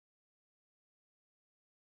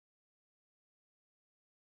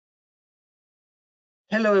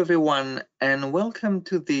Hello everyone, and welcome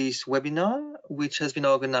to this webinar, which has been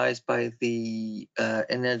organized by the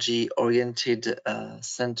Energy-Oriented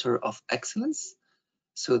Center of Excellence.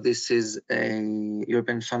 So this is a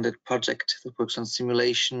European-funded project that works on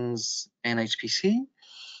simulations and HPC.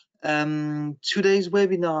 Today's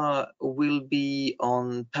webinar will be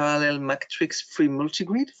on parallel matrix-free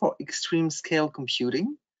multigrid for extreme scale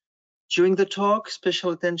computing. During the talk,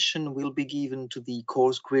 special attention will be given to the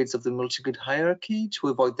coarse grids of the multigrid hierarchy to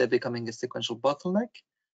avoid their becoming a sequential bottleneck.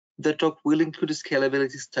 The talk will include a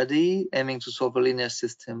scalability study aiming to solve a linear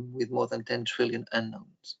system with more than 10 trillion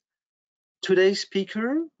unknowns. Today's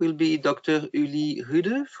speaker will be Dr. Uli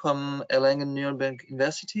Rüde from Erlangen-Nürnberg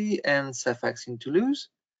University and SAFAX in Toulouse.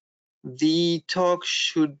 The talk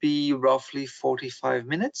should be roughly 45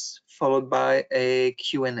 minutes, followed by a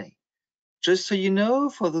Q&A. Just so you know,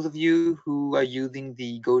 for those of you who are using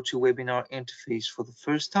the GoToWebinar interface for the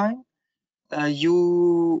first time,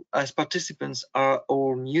 you as participants are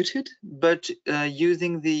all muted, but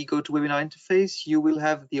using the GoToWebinar interface, you will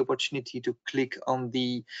have the opportunity to click on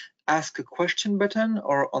the Ask a Question button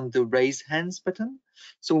or on the Raise Hands button.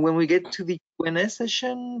 So when we get to the Q&A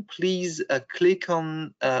session, please click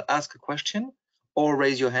on Ask a Question or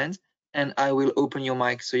raise your hand, and I will open your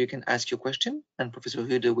mic so you can ask your question, and Professor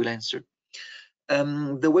Rüde will answer.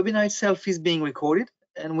 The webinar itself is being recorded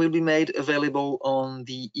and will be made available on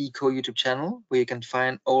the EoCoE YouTube channel, where you can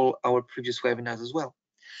find all our previous webinars as well.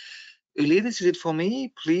 Uli, this is it for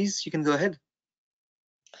me. Please, you can go ahead.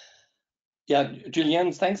 Yeah,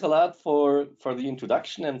 Julien, thanks a lot for the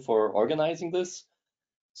introduction and for organizing this.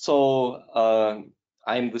 So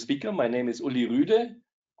I'm the speaker. My name is Uli Rüde.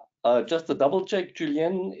 Just a double check,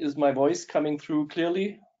 Julien, is my voice coming through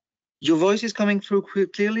clearly? Your voice is coming through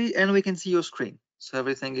clearly, and we can see your screen. So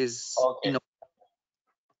everything is okay.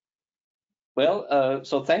 Well,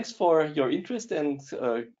 so thanks for your interest and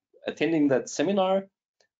attending that seminar.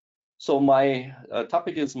 So my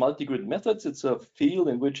topic is multigrid methods. It's a field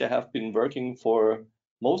in which I have been working for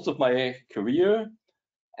most of my career.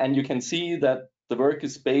 And you can see that the work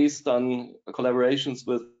is based on collaborations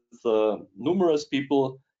with numerous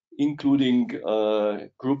people, including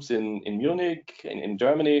groups in Munich and in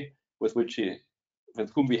Germany, with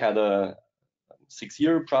whom we had a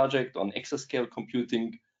 6-year project on exascale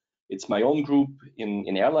computing. It's my own group in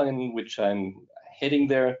Erlangen, which I'm heading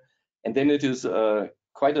there. And then it is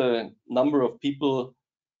quite a number of people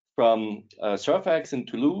from SAFAX in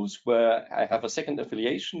Toulouse, where I have a second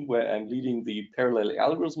affiliation, where I'm leading the parallel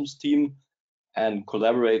algorithms team, and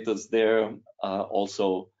collaborators there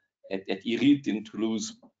also at IRIT in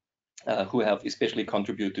Toulouse, who have especially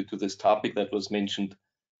contributed to this topic that was mentioned,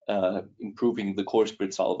 improving the coarse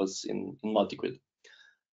grid solvers in multigrid.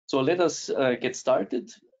 So let us get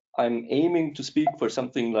started. I'm aiming to speak for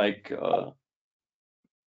something like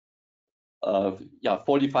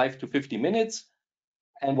 45 to 50 minutes.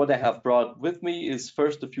 And what I have brought with me is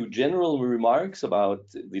first a few general remarks about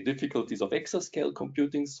the difficulties of exascale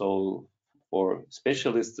computing. So for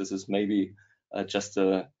specialists, this is maybe just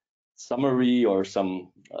a summary or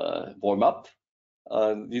some warm up,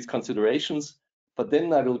 these considerations. But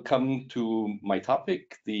then I will come to my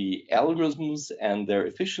topic, the algorithms and their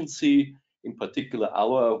efficiency, in particular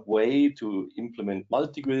our way to implement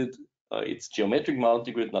multigrid. It's geometric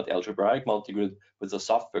multigrid, not algebraic multigrid, with a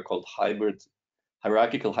software called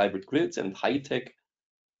hierarchical hybrid grids and high-tech.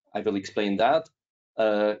 I will explain that.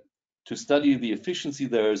 To study the efficiency,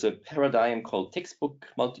 there is a paradigm called textbook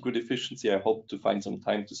multigrid efficiency. I hope to find some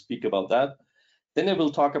time to speak about that. Then I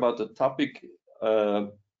will talk about the topic,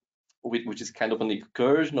 which is kind of an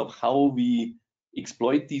excursion of how we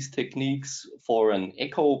exploit these techniques for an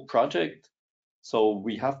EoCoE project. So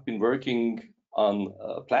we have been working on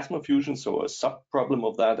plasma fusion, so a sub-problem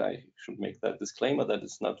of that. I should make that disclaimer that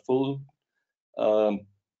it's not full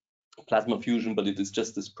plasma fusion, but it is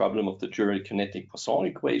just this problem of the gyrokinetic Poisson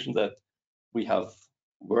equation that we have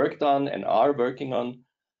worked on and are working on.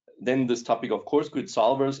 Then this topic of coarse grid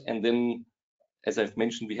solvers, and then, as I've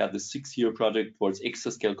mentioned, we have the 6-year project towards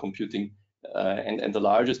exascale computing, and the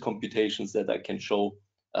largest computations that I can show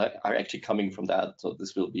are actually coming from that. So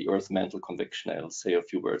this will be Earth mantle convection. I'll say a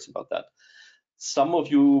few words about that. Some of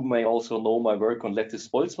you may also know my work on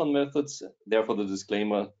lattice-Boltzmann methods. Therefore, the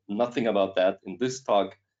disclaimer, nothing about that in this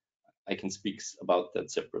talk. I can speak about that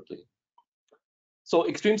separately. So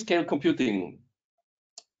extreme scale computing,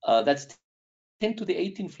 that's 10 to the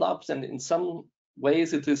 18 flops, and in some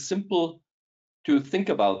ways it is simple to think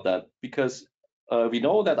about that, because we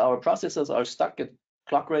know that our processors are stuck at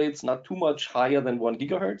clock rates not too much higher than 1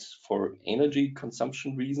 gigahertz for energy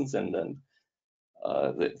consumption reasons and then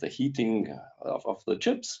the heating of the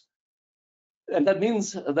chips. And that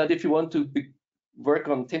means that if you want to work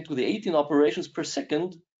on 10 to the 18 operations per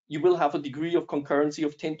second, you will have a degree of concurrency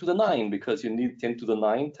of 10 to the 9, because you need 10 to the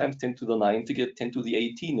 9 times 10 to the 9 to get 10 to the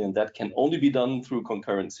 18, and that can only be done through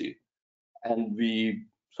concurrency. And we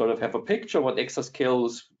sort of have a picture what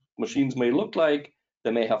exascale machines may look like.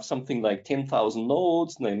 They may have something like 10,000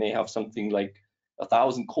 nodes, and they may have something like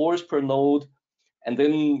 1,000 cores per node, and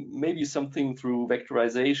then maybe something through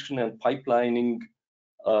vectorization and pipelining,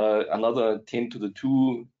 another 10 to the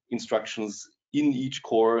 2 instructions in each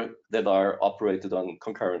core that are operated on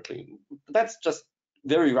concurrently. That's just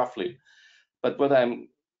very roughly. But what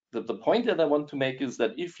the point that I want to make is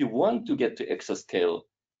that if you want to get to exascale,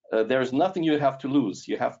 there's nothing you have to lose.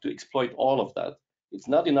 You have to exploit all of that. It's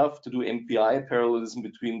not enough to do MPI parallelism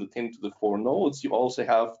between the 10 to the 4 nodes. You also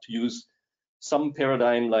have to use some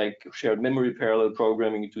paradigm like shared memory parallel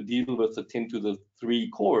programming to deal with the 10 to the 3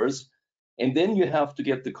 cores. And then you have to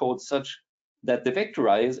get the code such that they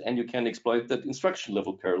vectorize, and you can exploit that instruction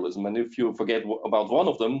level parallelism. And if you forget about one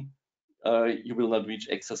of them, you will not reach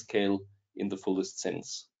exascale in the fullest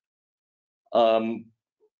sense.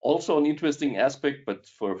 Also an interesting aspect, but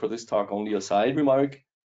for this talk only a side remark,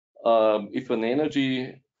 if an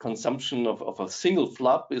energy consumption of a single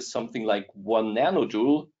flop is something like 1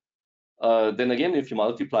 nanojoule, then again, if you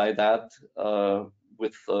multiply that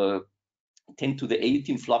with 10 to the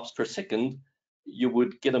 18 flops per second, you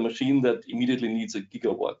would get a machine that immediately needs a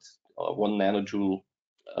gigawatt. 1 nanojoule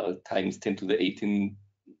times 10 to the 18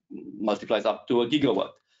 multiplies up to a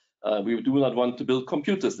gigawatt. We do not want to build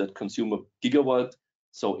computers that consume a gigawatt,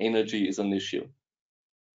 so energy is an issue.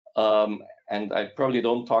 And I probably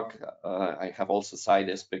don't talk, I have also side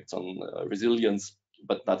aspects on resilience,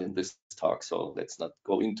 but not in this talk, so let's not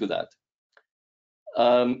go into that.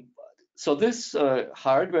 So this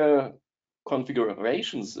hardware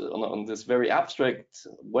configurations on this very abstract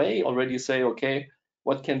way already say, okay,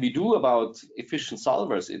 what can we do about efficient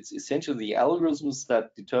solvers? It's essentially the algorithms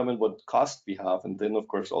that determine what cost we have, and then of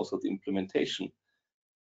course also the implementation.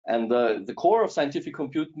 And the core of scientific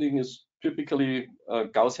computing is typically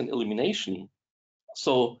Gaussian elimination.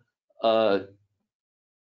 So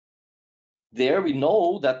there we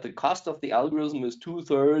know that the cost of the algorithm is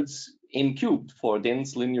 2/3 n cubed for a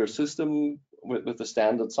dense linear system with a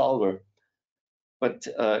standard solver. But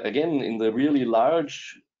again, in the really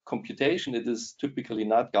large computation, it is typically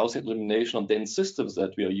not Gaussian elimination on dense systems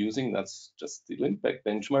that we are using. That's just the Lindbergh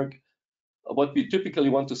benchmark. What we typically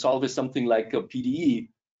want to solve is something like a PDE.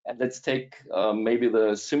 And let's take maybe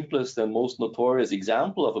the simplest and most notorious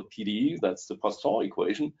example of a PDE, that's the Poisson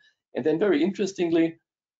equation. And then very interestingly,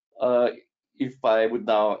 if I would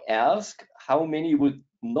now ask how many would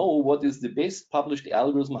know what is the best published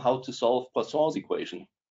algorithm how to solve Poisson's equation,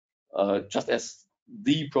 just as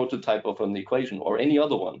the prototype of an equation or any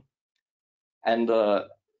other one. And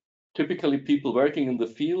typically people working in the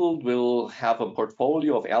field will have a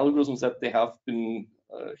portfolio of algorithms that they have been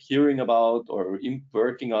hearing about or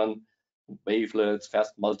working on, wavelets,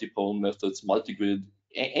 fast multipole methods, multigrid.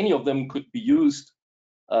 Any of them could be used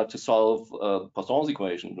to solve Poisson's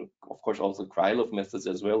equation. Of course, also Krylov methods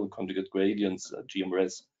as well, conjugate gradients,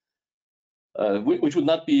 GMRS, which would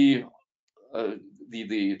not be,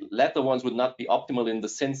 the latter ones would not be optimal in the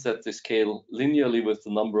sense that they scale linearly with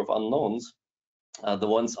the number of unknowns. The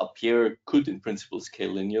ones up here could in principle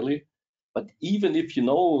scale linearly. But even if you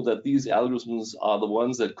know that these algorithms are the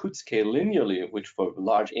ones that could scale linearly, which for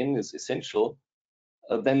large N is essential,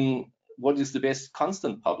 then what is the best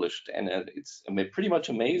constant published? And it's pretty much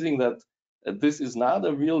amazing that this is not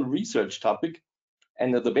a real research topic.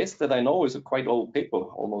 And the best that I know is a quite old paper,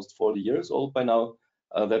 almost 40 years old by now,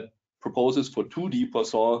 that proposes for 2D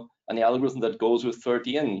Poisson an algorithm that goes with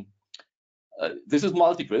 30N. This is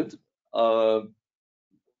Multigrid.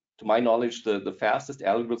 To my knowledge, the fastest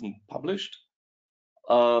algorithm published.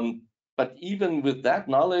 But even with that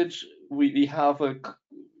knowledge, we have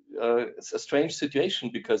a strange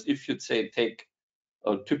situation, because if you'd say take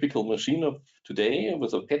a typical machine of today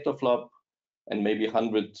with a petaflop and maybe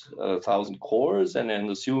 100,000 cores, and then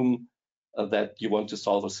assume that you want to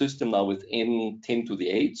solve a system now with n 10 to the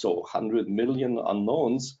 8, so 100 million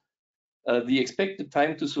unknowns, the expected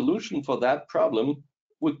time to solution for that problem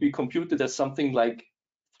would be computed as something like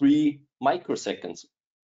 3 microseconds.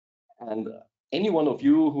 And any one of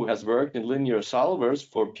you who has worked in linear solvers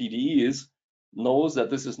for PDEs knows that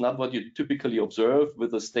this is not what you typically observe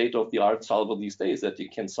with a state-of-the-art solver these days, that you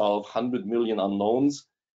can solve 100 million unknowns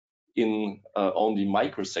in only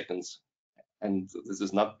microseconds. And this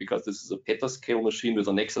is not because this is a petascale machine. With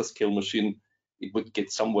an exascale machine, it would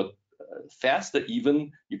get somewhat faster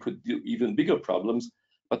even. You could do even bigger problems.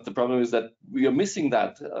 But the problem is that we are missing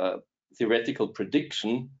that theoretical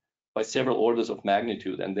prediction by several orders of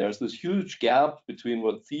magnitude. And there's this huge gap between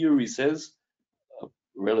what theory says, a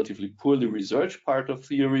relatively poorly researched part of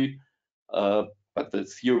theory, but the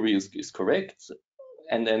theory is correct,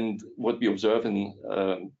 and then what we observe in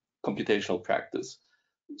computational practice.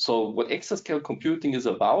 So what exascale computing is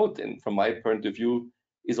about, and from my point of view,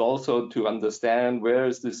 is also to understand where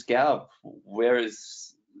is this gap, where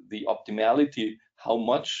is the optimality, how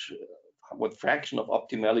much, what fraction of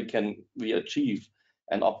optimality can we achieve,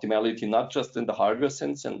 and optimality not just in the hardware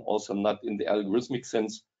sense and also not in the algorithmic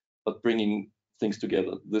sense, but bringing things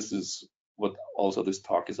together. This is what also this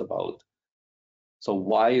talk is about. So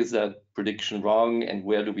why is that prediction wrong, and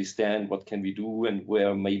where do we stand, what can we do, and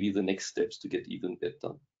where may be the next steps to get even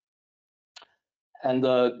better? And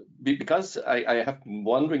because I have been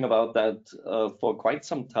wondering about that for quite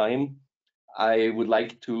some time, I would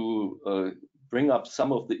like to bring up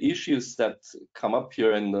some of the issues that come up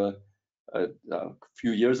here in the a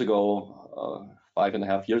few years ago,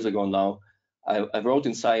 5.5 years ago now. I wrote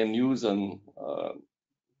in Science News an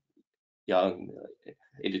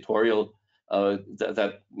editorial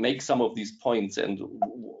that makes some of these points. And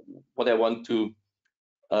what I want to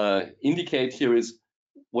indicate here is,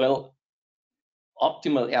 well,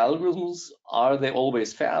 optimal algorithms, are they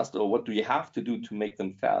always fast, or what do you have to do to make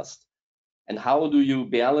them fast? And how do you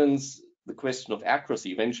balance the question of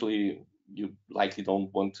accuracy? Eventually, you likely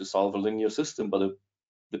don't want to solve a linear system, but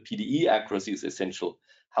the PDE accuracy is essential.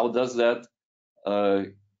 How does that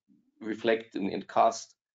reflect in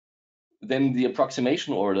cost? Then the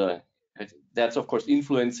approximation order, that's of course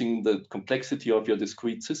influencing the complexity of your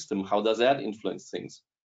discrete system. How does that influence things?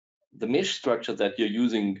 The mesh structure that you're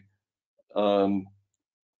using,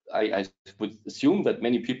 I would assume that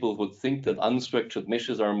many people would think that unstructured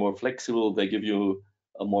meshes are more flexible, they give you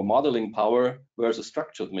a more modeling power, whereas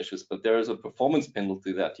structured meshes, but there is a performance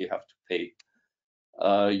penalty that you have to pay.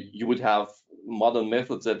 You would have modern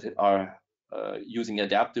methods that are using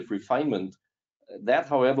adaptive refinement. That,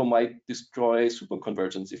 however, might destroy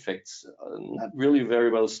superconvergence effects. Not really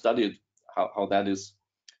very well studied how that is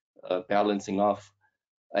balancing off.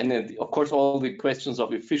 And then, of course, all the questions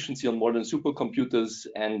of efficiency on modern supercomputers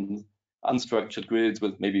and unstructured grids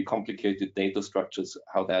with maybe complicated data structures,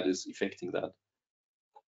 how that is affecting that.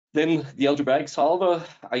 Then the algebraic solver,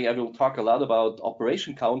 I will talk a lot about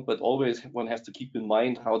operation count, but always one has to keep in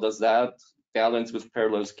mind how does that balance with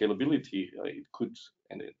parallel scalability. It could,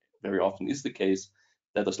 and it very often is the case,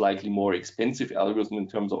 that a slightly more expensive algorithm in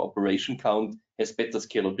terms of operation count has better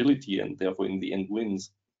scalability and therefore in the end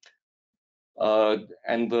wins.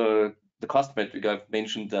 And the cost metric, I've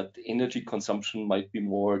mentioned that energy consumption might be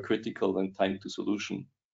more critical than time to solution.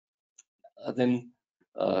 Then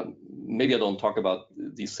maybe I don't talk about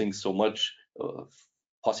these things so much,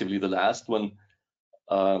 possibly the last one.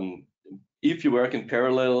 If you work in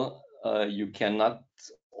parallel, you cannot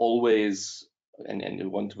always, and you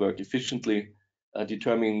want to work efficiently,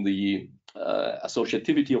 determine the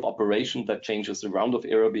associativity of operation that changes the round of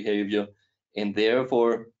error behavior, and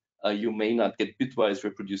therefore you may not get bitwise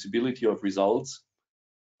reproducibility of results.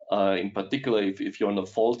 In particular, if you're on a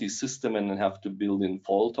faulty system and have to build in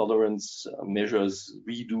fault tolerance measures,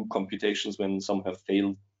 redo computations when some have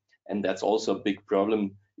failed. And that's also a big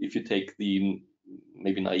problem if you take the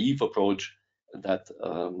maybe naive approach that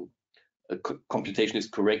computation is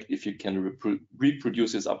correct if you can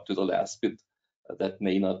reproduce this up to the last bit. That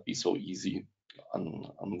may not be so easy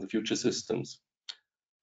on the future systems.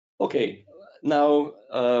 Okay, now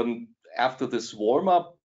after this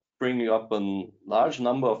warm-up, bringing up a large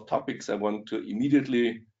number of topics, I want to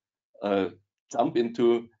immediately jump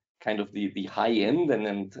into kind of the high end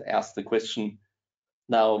and ask the question,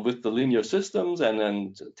 now with the linear systems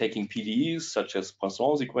and taking PDEs such as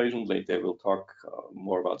Poisson's equation, later we'll talk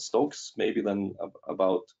more about Stokes maybe than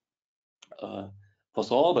about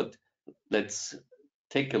Poisson, but let's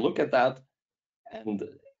take a look at that and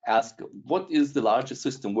ask, what is the largest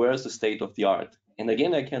system? Where is the state of the art? And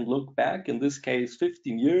again, I can look back, in this case,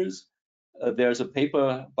 15 years. There's a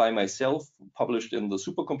paper by myself published in the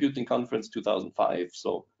Supercomputing Conference 2005.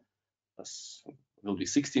 So that's will be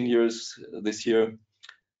 16 years this year.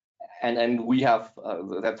 And we have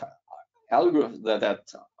that algorithm,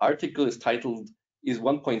 that article is titled, is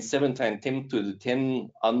 1.7 times 10 to the 10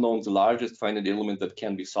 unknowns the largest finite element that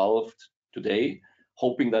can be solved today,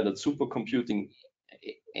 hoping that at supercomputing,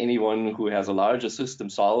 anyone who has a larger system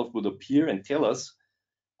solved would appear and tell us.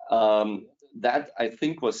 That, I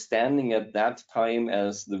think, was standing at that time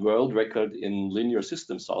as the world record in linear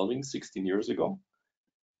system solving 16 years ago.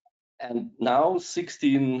 And now,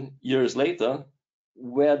 16 years later,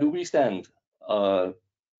 where do we stand? Now,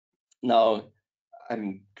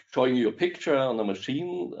 I'm showing you a picture on a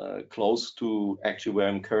machine close to actually where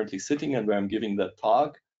I'm currently sitting and where I'm giving that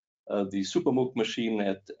talk, the SuperMOOC machine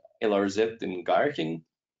at LRZ in Garching.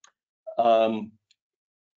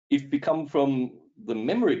 If we come from the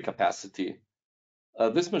memory capacity,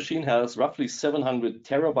 this machine has roughly 700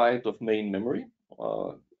 terabyte of main memory,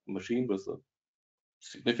 machine with a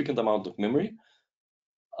significant amount of memory.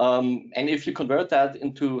 And if you convert that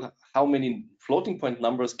into how many floating point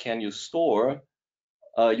numbers can you store,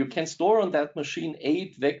 you can store on that machine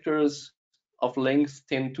 8 vectors of length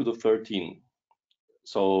 10 to the 13.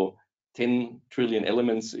 So 10 trillion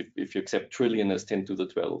elements if you accept trillion as 10 to the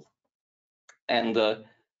 12. And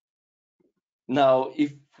now,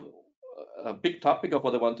 if a big topic of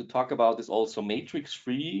what I want to talk about is also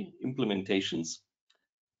matrix-free implementations.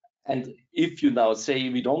 And if you now say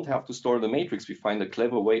we don't have to store the matrix, we find a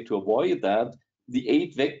clever way to avoid that, the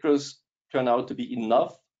 8 vectors turn out to be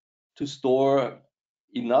enough to store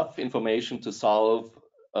enough information to solve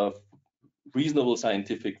a reasonable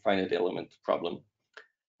scientific finite element problem.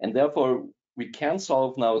 And therefore, we can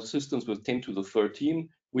solve now systems with 10 to the 13,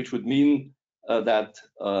 which would mean that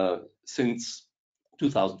since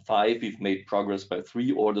 2005, we've made progress by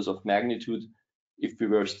 3 orders of magnitude. If we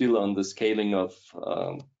were still on the scaling of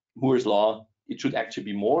Moore's law, it should actually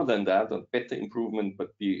be more than that, a better improvement, but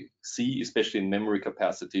we see, especially in memory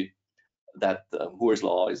capacity, that Moore's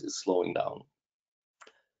law is slowing down.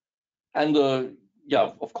 And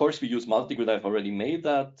yeah, of course, we use multigrid. I've already made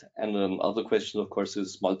that. And another question, of course,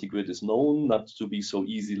 is multigrid is known not to be so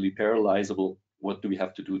easily parallelizable. What do we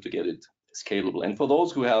have to do to get it scalable? And for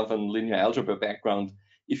those who have a linear algebra background,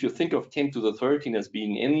 if you think of 10 to the 13 as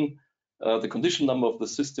being n, the condition number of the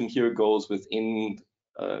system here goes with n,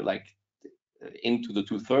 like n to the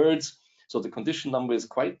 2/3. So the condition number is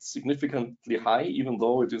quite significantly high, even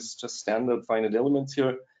though it is just standard finite elements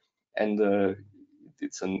here. And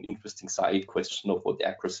it's an interesting side question of what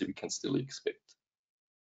accuracy we can still expect.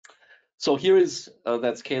 So here is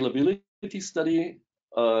that scalability study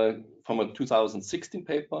from a 2016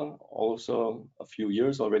 paper, also a few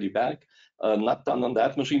years already back, not done on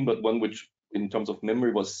that machine, but one which in terms of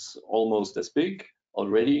memory was almost as big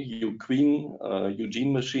already, EoCoE,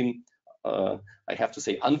 Eugene machine. I have to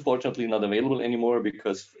say, unfortunately not available anymore,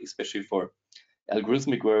 because especially for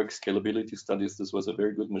algorithmic work, scalability studies, this was a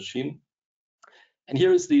very good machine. And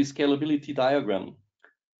here is the scalability diagram.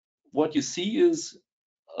 What you see is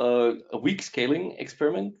a weak scaling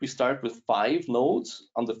experiment. We start with 5 nodes.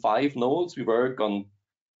 On the 5 nodes, we work on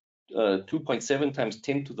 2.7 times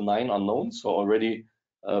 10 to the 9 unknowns, so already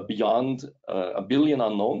beyond a billion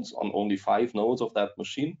unknowns on only 5 nodes of that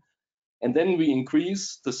machine. And then we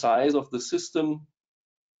increase the size of the system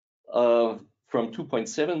from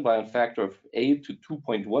 2.7 by a factor of 8 to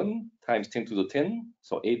 2.1 times 10 to the 10,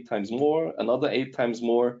 so 8 times more, another 8 times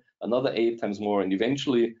more, another 8 times more, and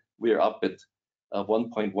eventually we're up at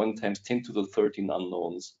 1.1 times 10 to the 13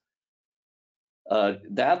 unknowns.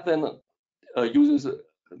 That then uses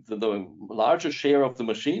the larger share of the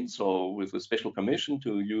machine, so with a special permission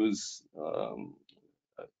to use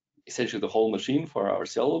essentially the whole machine for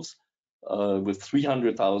ourselves with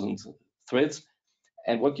 300,000 threads.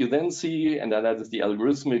 And what you then see, and that is the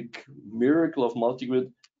algorithmic miracle of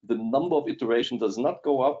multigrid, the number of iteration does not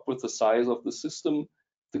go up with the size of the system.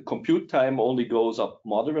 The compute time only goes up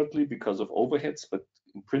moderately because of overheads, but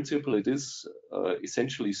in principle it is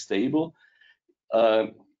essentially stable.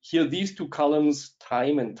 Here, these 2 columns,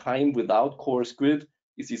 time and time without coarse grid,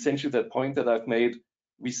 is essentially that point that I've made.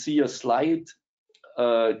 We see a slight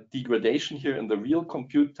degradation here in the real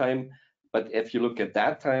compute time. But if you look at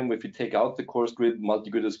that time, if you take out the coarse grid,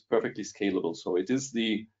 multigrid is perfectly scalable. So it is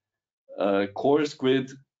the coarse grid,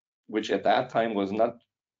 which at that time was not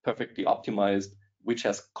perfectly optimized, which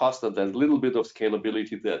has costed that little bit of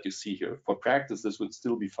scalability that you see here. For practice, this would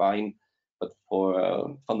still be fine, but for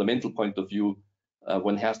a fundamental point of view,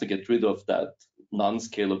 one has to get rid of that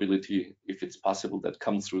non-scalability, if it's possible, that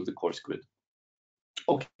comes through the coarse grid.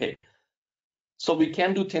 Okay. So we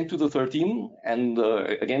can do 10 to the 13, and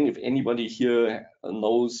again, if anybody here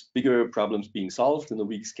knows bigger problems being solved in a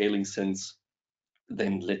weak scaling sense,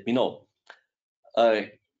 then let me know.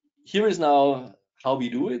 Here is now how we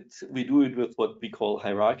do it. We do it with what we call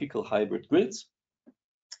hierarchical hybrid grids.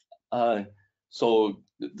 So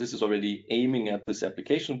this is already aiming at this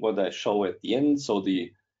application, what I show at the end. So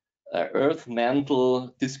the Earth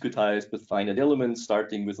mantle discretized with finite elements,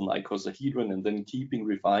 starting with an icosahedron and then keeping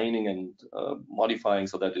refining and modifying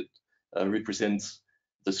so that it represents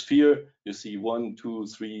the sphere. You see 1, 2,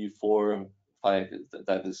 3, 4, 5,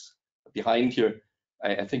 that is behind here.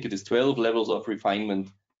 I think it is 12 levels of refinement.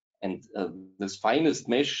 And this finest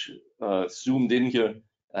mesh zoomed in here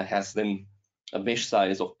has then a mesh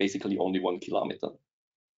size of basically only 1 kilometer.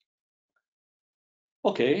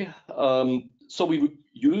 Okay, so we would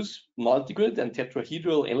use multigrid and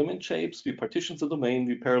tetrahedral element shapes. We partition the domain,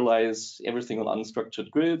 we parallelize everything on unstructured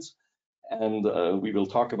grids, and we will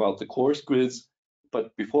talk about the coarse grids.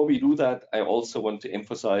 But before we do that, I also want to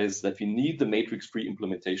emphasize that we need the matrix-free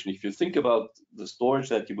implementation. If you think about the storage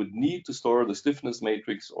that you would need to store the stiffness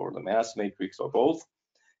matrix or the mass matrix or both,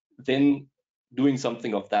 then doing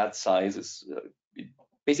something of that size is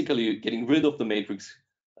basically getting rid of the matrix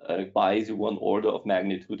buys you 1 order of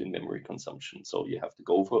magnitude in memory consumption. So you have to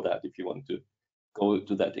go for that if you want to go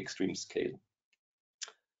to that extreme scale.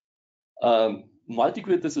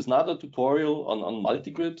 Multigrid, this is not a tutorial on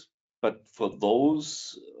multigrid, but for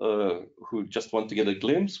those who just want to get a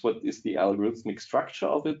glimpse, what is the algorithmic structure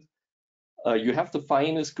of it? You have the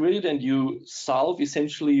finest grid and you solve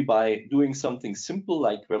essentially by doing something simple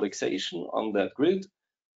like relaxation on that grid,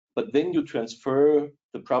 but then you transfer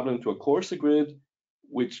the problem to a coarser grid,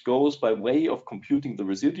 which goes by way of computing the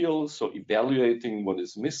residuals, so evaluating what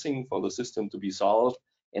is missing for the system to be solved,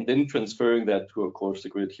 and then transferring that to a coarser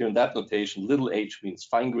grid. Here in that notation, little h means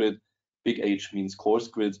fine grid, big H means coarse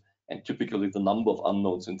grid, and typically the number of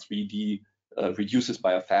unknowns in 3D reduces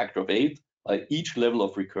by a factor of 8 by each level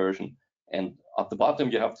of recursion. And at the bottom,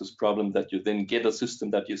 you have this problem that you then get a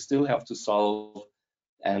system that you still have to solve.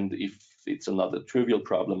 And if it's another trivial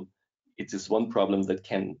problem, it is one problem that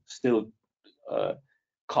can still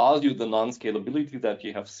cause you the non-scalability that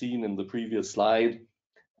you have seen in the previous slide.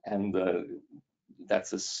 And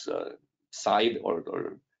that's this side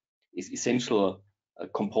or is essential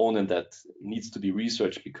component that needs to be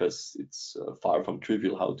researched because it's far from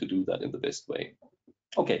trivial how to do that in the best way.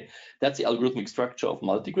 Okay, that's the algorithmic structure of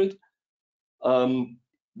multigrid.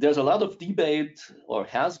 There's a lot of debate, or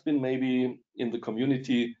has been maybe in the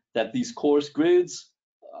community, that these coarse grids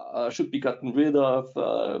should be gotten rid of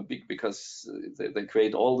because they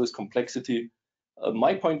create all this complexity.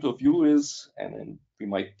 My point of view is, and we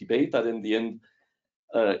might debate that in the end,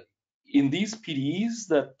 in these PDEs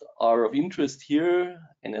that are of interest here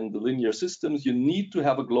and in the linear systems, you need to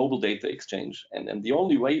have a global data exchange. And the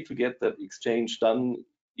only way to get that exchange done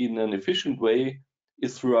in an efficient way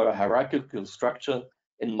is through a hierarchical structure,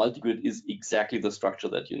 and multigrid is exactly the structure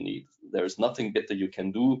that you need. There's nothing better you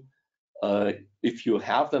can do. If you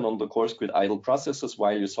have then on the coarse grid idle processes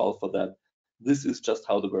while you solve for that, this is just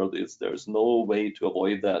how the world is. There's no way to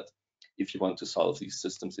avoid that if you want to solve these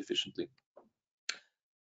systems efficiently.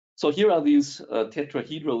 So here are these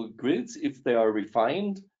tetrahedral grids if they are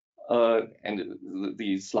refined. And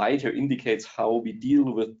the slide here indicates how we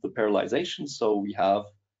deal with the parallelization. So we have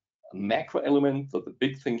a macro element. So the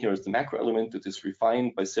big thing here is the macro element. It is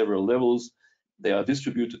refined by several levels. They are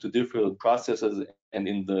distributed to different processes, and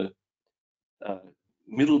in the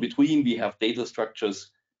middle between, we have data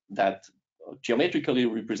structures that geometrically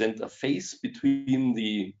represent a face between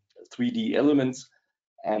the 3D elements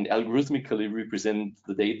and algorithmically represent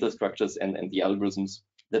the data structures and the algorithms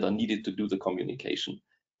that are needed to do the communication.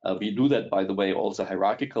 We do that, by the way, also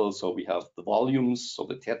hierarchical. So we have the volumes, so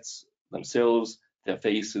the tets themselves, their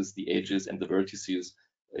faces, the edges, and the vertices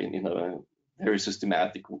in a very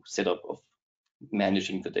systematic setup of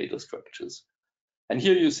managing the data structures. And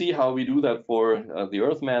here you see how we do that for the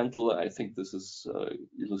Earth mantle. I think this is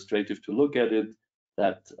illustrative to look at it,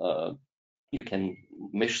 that you can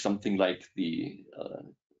mesh something like the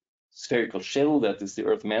spherical shell that is the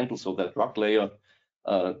Earth mantle, so that rock layer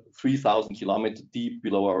 3,000 kilometers deep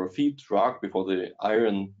below our feet, rock before the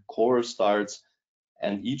iron core starts.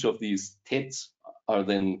 And each of these tets are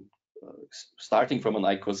then starting from an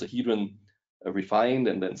icosahedron refined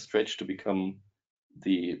and then stretched to become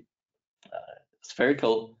the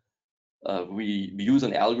spherical. We use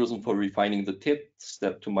an algorithm for refining the tets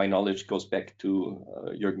that, to my knowledge, goes back to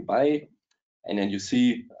Jürgen Bay. And then you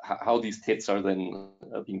see how these tets are then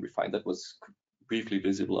being refined. That was briefly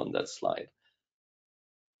visible on that slide.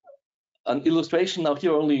 An illustration now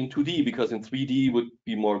here only in 2D, because in 3D would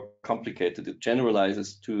be more complicated. It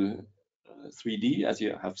generalizes to 3D, as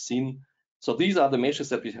you have seen. So these are the meshes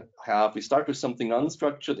that we have. We start with something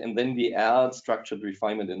unstructured, and then we add structured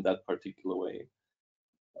refinement in that particular way.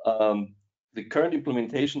 The current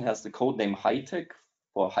implementation has the code name HiTech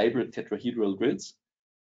for hybrid tetrahedral grids.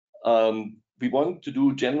 We want to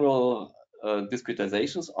do general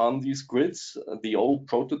discretizations on these grids. The old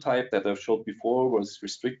prototype that I showed before was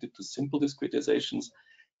restricted to simple discretizations,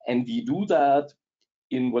 and we do that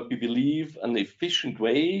in what we believe an efficient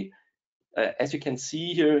way. As you can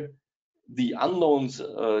see here, the unknowns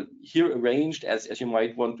here arranged as you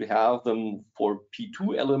might want to have them for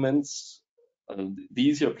P2 elements,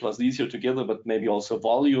 these here plus these here together, but maybe also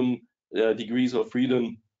volume degrees of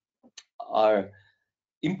freedom are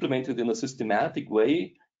implemented in a systematic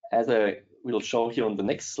way, as I will show here on the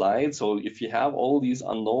next slide. So if you have all these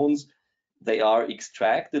unknowns, they are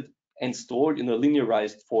extracted and stored in a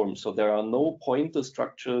linearized form. So there are no pointer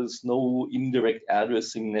structures, no indirect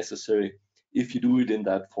addressing necessary if you do it in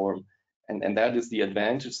that form. And that is the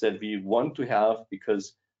advantage that we want to have,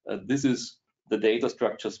 because this is the data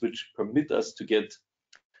structures which permit us to get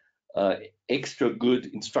extra good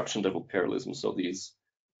instruction level parallelism. So these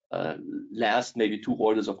last maybe 2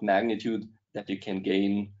 orders of magnitude that you can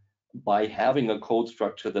gain by having a code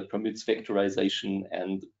structure that permits vectorization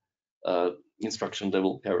and instruction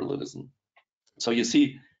level parallelism. So you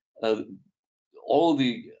see, all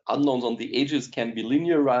the unknowns on the edges can be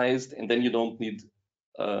linearized, and then you don't need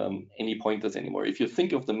any pointers anymore. If you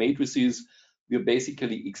think of the matrices, we're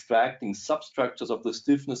basically extracting substructures of the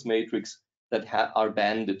stiffness matrix that are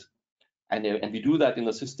banded, and we do that in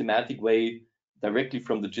a systematic way directly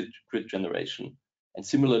from the grid generation. And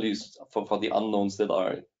similarly, for the unknowns that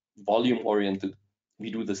are volume oriented,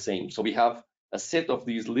 we do the same. So we have a set of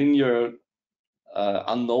these linear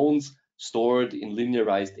unknowns stored in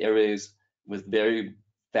linearized arrays with very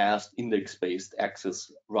fast index-based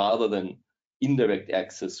access rather than indirect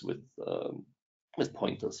access with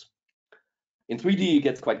pointers. In 3D, it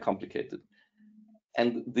gets quite complicated.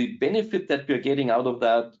 And the benefit that we're getting out of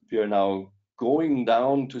that, we are now going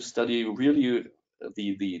down to study really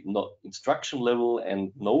the instruction level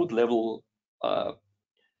and node level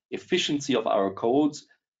efficiency of our codes.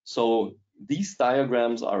 So these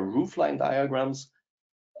diagrams are roofline diagrams.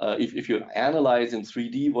 If you analyze in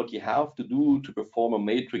 3D what you have to do to perform a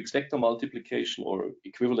matrix vector multiplication, or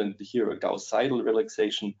equivalent here a Gauss-Seidel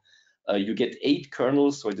relaxation, you get 8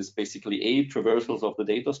 kernels, so it is basically 8 traversals of the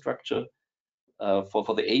data structure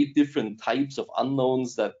for the 8 different types of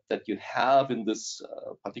unknowns that you have in this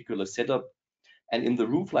particular setup. And in the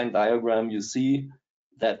roofline diagram, you see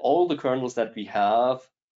that all the kernels that we have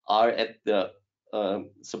are at the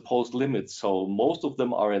supposed limits. So most of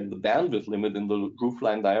them are at the bandwidth limit in the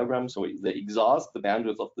roofline diagram. So they exhaust the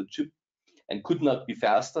bandwidth of the chip and could not be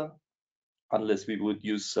faster unless we would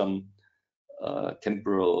use some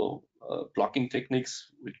temporal blocking techniques,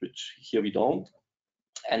 which here we don't.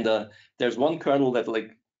 And there's one kernel that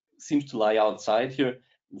seems to lie outside here.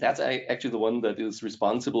 That's actually the one that is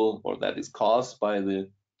responsible, or that is caused by the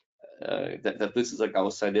that this is a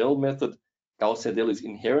Gauss-Seidel method. Gauss-Seidel is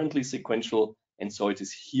inherently sequential, and so it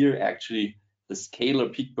is here actually the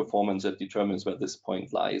scalar peak performance that determines where this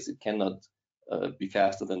point lies. It cannot be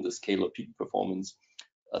faster than the scalar peak performance.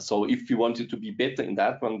 So if you wanted to be better in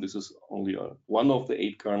that one, this is only one of the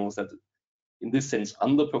 8 kernels that in this sense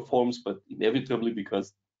underperforms, but inevitably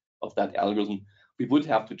because of that algorithm, we would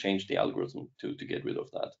have to change the algorithm to get rid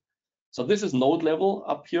of that. So this is node level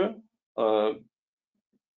up here.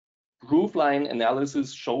 Roofline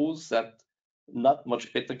analysis shows that not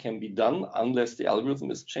much better can be done unless the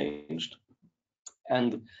algorithm is changed.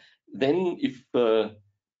 And then if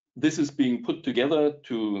this is being put together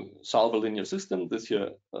to solve a linear system, this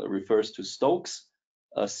here refers to Stokes,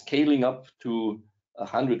 scaling up to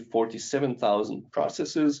 147,000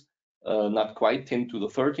 processes, not quite 10 to the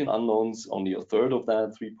 13 unknowns, only a third of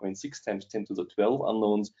that, 3.6 times 10 to the 12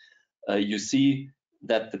 unknowns. You see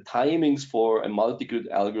that the timings for a multigrid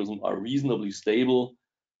algorithm are reasonably stable.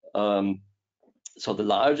 So the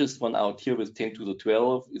largest one out here with 10 to the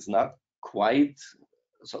 12 is not quite,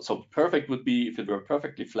 so perfect would be if it were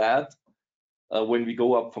perfectly flat. When we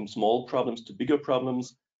go up from small problems to bigger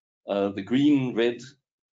problems, the green, red,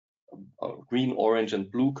 green, orange,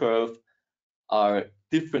 and blue curve are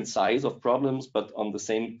different size of problems, but on the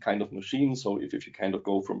same kind of machine. So if you kind of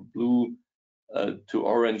go from blue to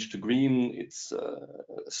orange to green, it's a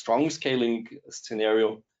strong scaling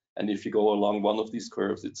scenario. And if you go along one of these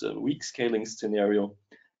curves, it's a weak scaling scenario.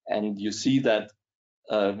 And you see that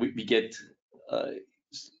we get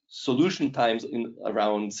solution times in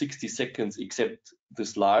around 60 seconds, except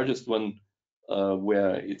this largest one,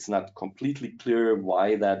 where it's not completely clear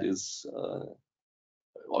why that is,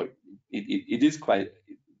 or it is quite,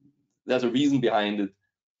 there's a reason behind it,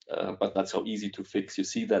 but not so easy to fix. You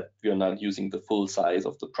see that we are not using the full size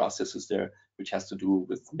of the processes there, which has to do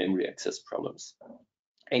with memory access problems.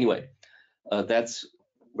 Anyway, that's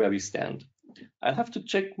where we stand. I have to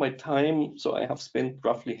check my time, so I have spent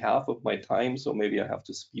roughly half of my time, so maybe I have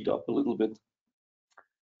to speed up a little bit.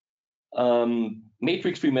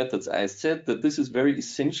 Matrix-free methods. I said that this is very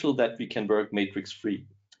essential that we can work matrix-free.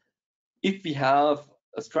 If we have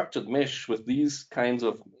a structured mesh with these kinds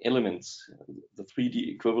of elements, the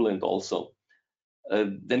 3D equivalent also,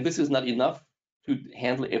 then this is not enough to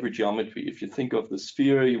handle every geometry. If you think of the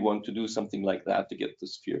sphere, you want to do something like that to get the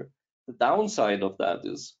sphere. The downside of that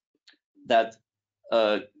is that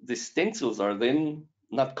the stencils are then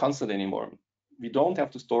not constant anymore. We don't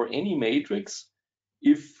have to store any matrix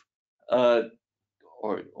if,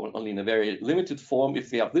 or only in a very limited form,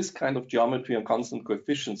 if we have this kind of geometry and constant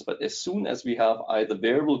coefficients. But as soon as we have either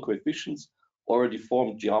variable coefficients or a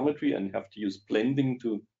deformed geometry and have to use blending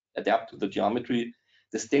to adapt to the geometry,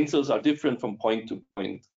 the stencils are different from point to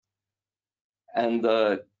point. And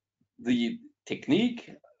the technique,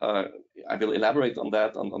 I will elaborate on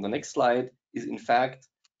that on the next slide, is in fact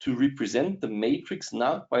to represent the matrix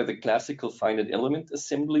not by the classical finite element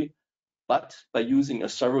assembly, but by using a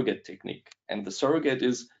surrogate technique. And the surrogate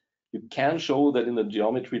is, you can show that in a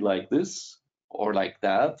geometry like this or like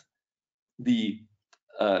that, the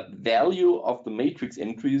value of the matrix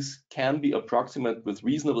entries can be approximate with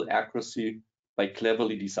reasonable accuracy by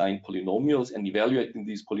cleverly designed polynomials, and evaluating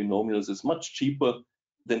these polynomials is much cheaper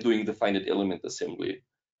than doing the finite element assembly.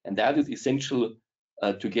 And that is essential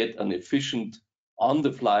to get an efficient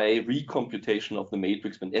on-the-fly recomputation of the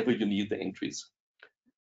matrix whenever you need the entries.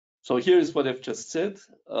 So here is what I've just said.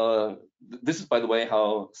 This is, by the way,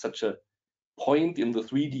 how such a point in the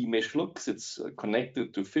 3D mesh looks. It's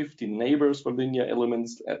connected to 15 neighbors for linear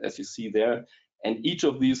elements, as you see there. And each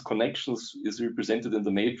of these connections is represented in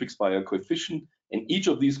the matrix by a coefficient. And each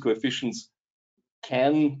of these coefficients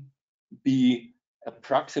can be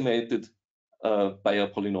approximated by a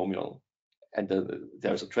polynomial. And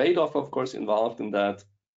there's a trade-off, of course, involved in that.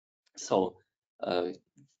 So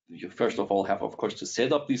you first of all have, of course, to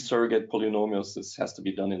set up these surrogate polynomials. This has to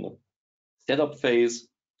be done in a setup phase.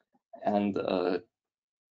 And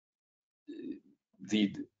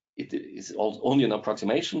it is only an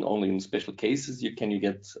approximation. Only in special cases can you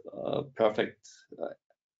get perfect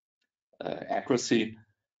accuracy,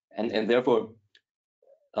 and therefore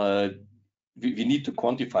we need to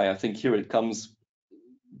quantify. I think here it comes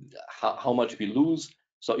how much we lose.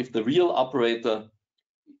 So if the real operator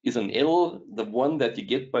is an L, the one that you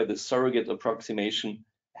get by the surrogate approximation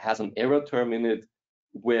has an error term in it,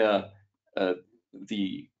 where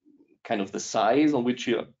the kind of the size on which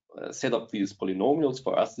you set up these polynomials,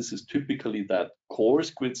 for us this is typically that coarse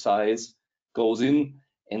grid size goes in,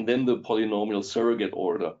 and then the polynomial surrogate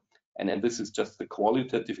order, and then this is just the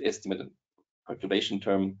qualitative estimate perturbation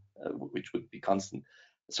term, which would be constant.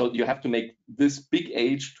 So you have to make this big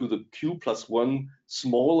H to the Q plus 1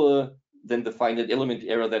 smaller than the finite element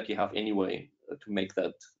error that you have anyway to make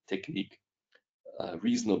that technique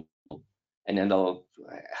reasonable. And then I'll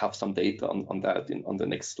have some data on that on the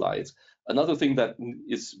next slides. Another thing that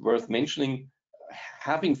is worth mentioning,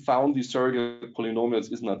 having found these surrogate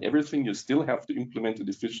polynomials is not everything. You still have to implement it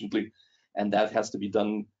efficiently, and that has to be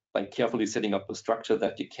done by carefully setting up a structure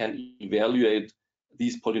that you can evaluate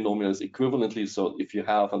these polynomials equivalently. So if you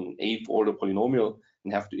have an 8th order polynomial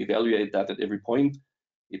and have to evaluate that at every point,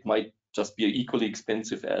 it might just be equally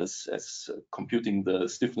expensive as computing the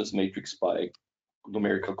stiffness matrix by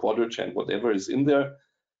numerical quadrature and whatever is in there.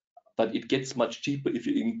 But it gets much cheaper if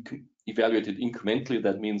you evaluate it incrementally.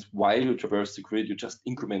 That means while you traverse the grid, you just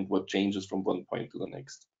increment what changes from one point to the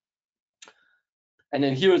next. And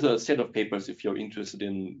then here's a set of papers, if you're interested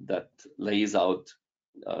in, that lays out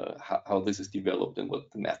how this is developed and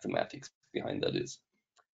what the mathematics behind that is.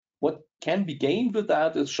 What can be gained with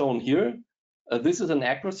that is shown here. This is an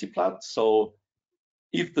accuracy plot. So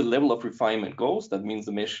if the level of refinement goes, that means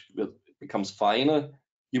the mesh becomes finer.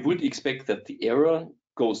 You would expect that the error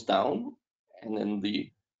goes down, and then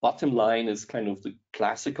the bottom line is kind of the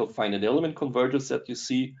classical finite element convergence that you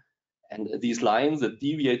see. And these lines that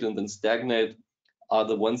deviate and then stagnate are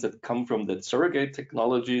the ones that come from that surrogate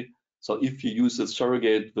technology. So if you use a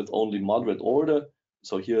surrogate with only moderate order,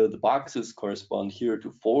 so here the boxes correspond here to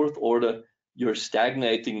 4th order, you're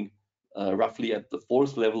stagnating roughly at the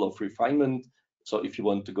 4th level of refinement. So if you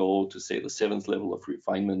want to go to, say, the 7th level of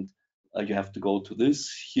refinement, you have to go to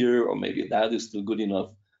this here, or maybe that is still good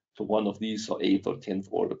enough to one of these, or 8th or 10th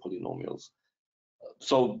order polynomials.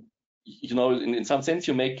 So, you know, in some sense,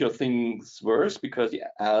 you make your things worse because you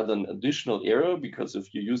add an additional error, because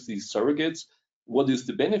if you use these surrogates, what is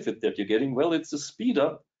the benefit that you're getting? Well, it's a speed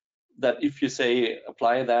up that if you say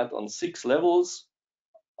apply that on 6 levels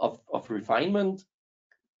of refinement,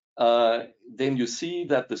 then you see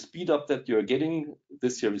that the speed up that you're getting,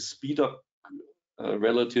 this here is speed up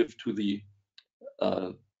relative to the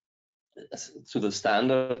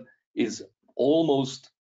standard, is almost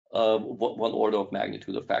 1 order of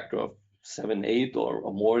magnitude, a factor of 7, 8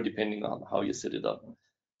 or more, depending on how you set it up.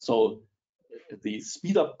 So the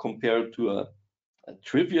speed up compared to a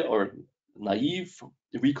trivial or naive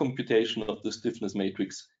recomputation of the stiffness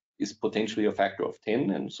matrix is potentially a factor of 10,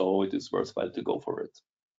 and so it is worthwhile to go for it.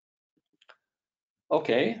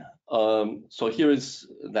 Okay, so here is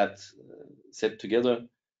that set together,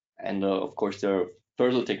 and of course there are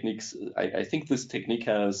further techniques. I think this technique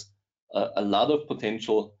has a lot of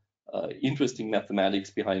potential, interesting mathematics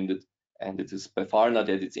behind it, and it is by far not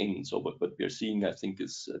at its end. So what we are seeing, I think,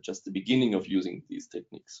 is just the beginning of using these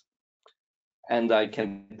techniques. And I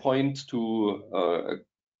can point to,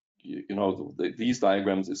 these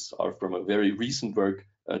diagrams are from a very recent work,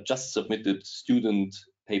 just submitted student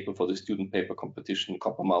paper for the student paper competition,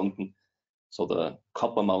 Copper Mountain. So the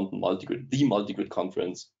Copper Mountain Multigrid, the Multigrid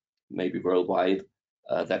conference, maybe worldwide,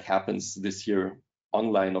 that happens this year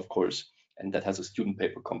online, of course, and that has a student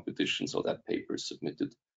paper competition. So that paper is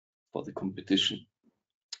submitted for the competition.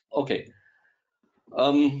 Okay.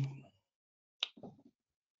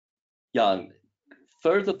 Yeah.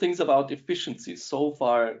 Further things about efficiency. So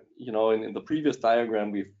far, in the previous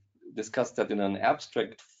diagram, we've discussed that in an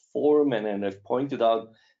abstract form, and I've pointed out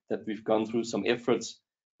that we've gone through some efforts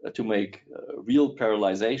to make real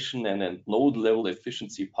parallelization and node level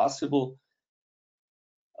efficiency possible.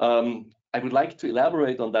 I would like to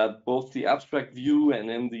elaborate on that, both the abstract view and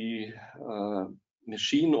then the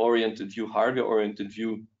machine-oriented view, hardware-oriented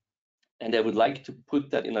view. And I would like to put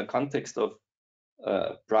that in a context of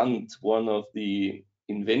Brandt, one of the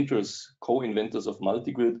inventors, co-inventors of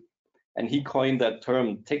Multigrid, and he coined that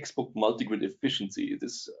term textbook multigrid efficiency. It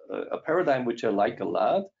is a paradigm which I like a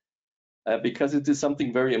lot because it is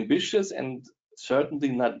something very ambitious and certainly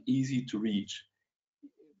not easy to reach.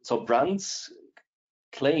 So Brandt's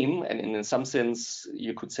claim, and in some sense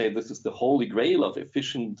you could say this is the holy grail of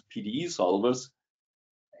efficient PDE solvers,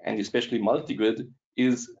 and especially multigrid,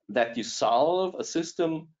 is that you solve a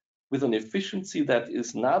system with an efficiency that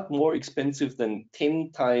is not more expensive than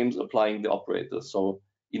 10 times applying the operator. So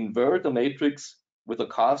invert a matrix with a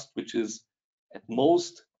cost which is at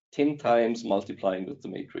most 10 times multiplying with the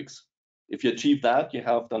matrix. If you achieve that, you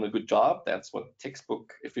have done a good job. That's what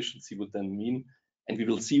textbook efficiency would then mean, and we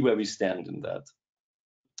will see where we stand in that.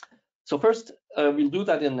 So first, we'll do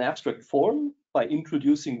that in an abstract form by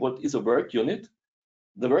introducing what is a work unit.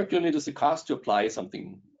 The work unit is the cost to apply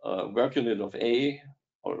something. A work unit of A,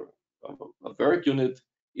 or a work unit,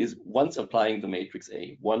 is once applying the matrix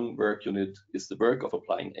A. One work unit is the work of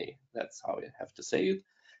applying A. That's how I have to say it.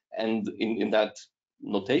 And in that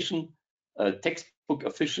notation, textbook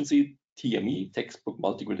efficiency, TME, textbook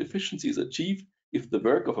multigrid efficiency, is achieved if the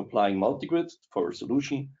work of applying multigrid for a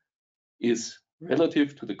solution is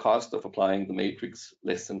relative to the cost of applying the matrix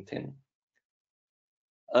less than 10.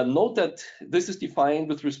 Note that this is defined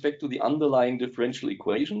with respect to the underlying differential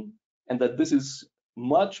equation, and that this is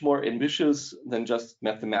much more ambitious than just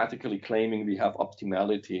mathematically claiming we have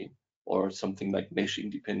optimality or something like mesh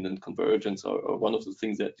independent convergence, or one of the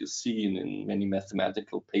things that you see in many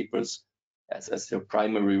mathematical papers as their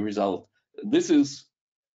primary result. This is,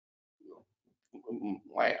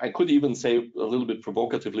 I could even say a little bit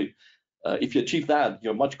provocatively, if you achieve that,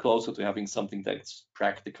 you're much closer to having something that's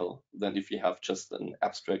practical than if you have just an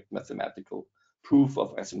abstract mathematical proof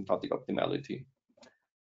of asymptotic optimality.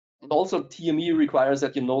 And also, TME requires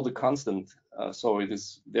that you know the constant, so it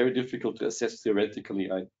is very difficult to assess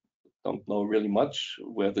theoretically. I don't know really much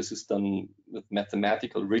where this is done with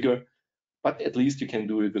mathematical rigor, but at least you can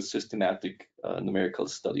do it with systematic numerical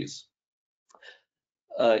studies.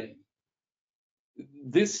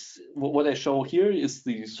 What I show here is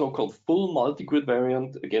the so-called full multigrid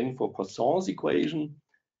variant, again for Poisson's equation,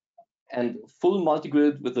 and full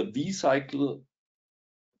multigrid with a V cycle.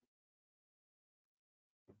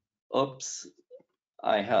 Oops,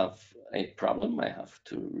 I have a problem. I have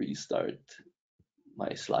to restart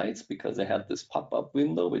my slides because I had this pop-up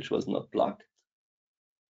window which was not blocked.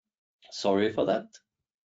 Sorry for that.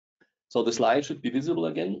 So the slide should be visible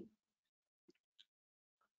again.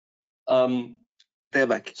 They're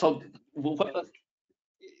back. So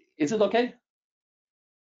is it okay?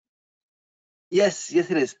 Yes, it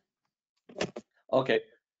is. Okay.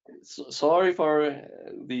 So, sorry for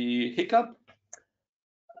the hiccup.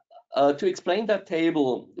 To explain that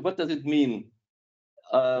table, what does it mean?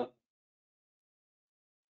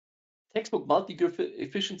 Textbook multigrid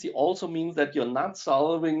efficiency also means that you're not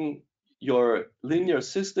solving your linear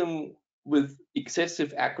system with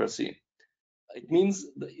excessive accuracy. It means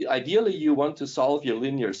ideally you want to solve your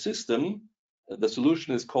linear system. The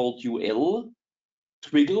solution is called UL,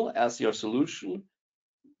 Twiggle as your solution,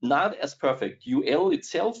 not as perfect. UL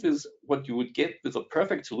itself is what you would get with a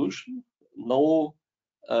perfect solution, no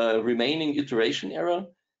remaining iteration error.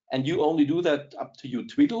 and you only do that up to U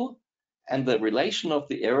twiggle, and the relation of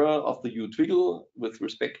the error of the U twiggle with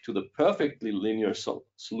respect to the perfectly linear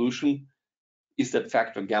solution is that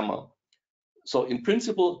factor gamma. So in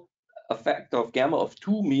principle, a factor of gamma of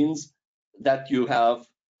 2 means that you have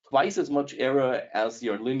twice as much error as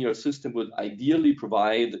your linear system would ideally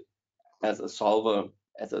provide as a solver,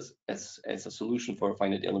 as a solution for a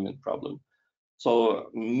finite element problem. So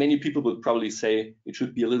many people would probably say it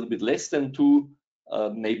should be a little bit less than 2,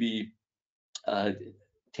 maybe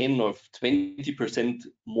 10 or 20%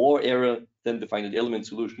 more error than the finite element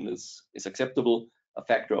solution is acceptable. A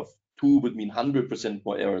factor of 2 would mean 100%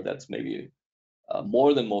 more error. That's maybe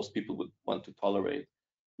more than most people would want to tolerate.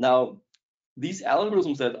 Now, these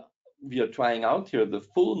algorithms that we are trying out here, the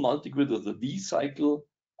full multigrid of the V cycle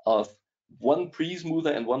of one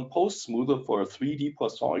pre-smoother and one post-smoother for a 3D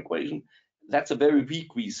Poisson equation, that's a very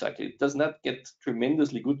weak V cycle. It does not get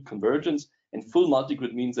tremendously good convergence, and full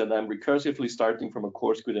multigrid means that I'm recursively starting from a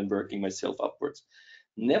coarse grid and working myself upwards.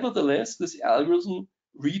 Nevertheless, this algorithm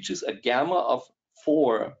reaches a gamma of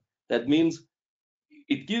 4. That means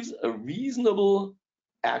it gives a reasonable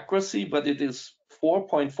accuracy, but it is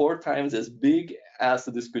 4.4 times as big as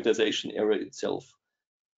the discretization error itself.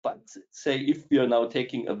 But say if we are now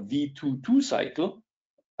taking a V22 cycle,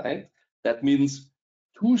 right, that means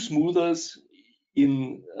 2 smoothers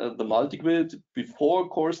in the multigrid before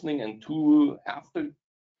coarsening and 2 after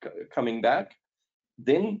coming back,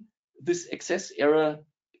 then this excess error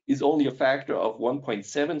is only a factor of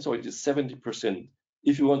 1.7, so it is 70%.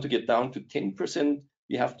 If you want to get down to 10%,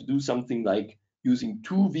 you have to do something like using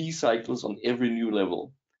 2 V cycles on every new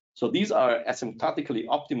level. So these are asymptotically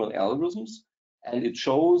optimal algorithms, and it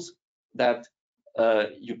shows that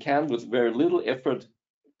you can, with very little effort,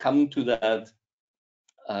 come to that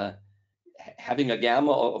having a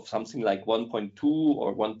gamma of something like 1.2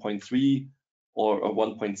 or 1.3 or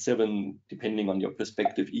 1.7, depending on your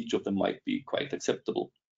perspective. Each of them might be quite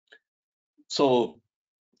acceptable. So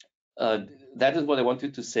that is what I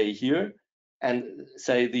wanted to say here, and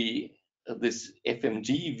say this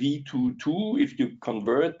FMG V22, if you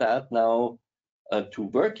convert that now to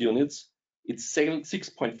work units, it's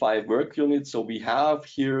 6.5 work units. So we have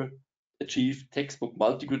here achieved textbook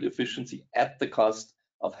multigrid efficiency at the cost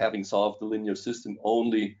of having solved the linear system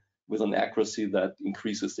only with an accuracy that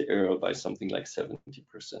increases the error by something like 70%.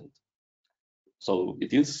 So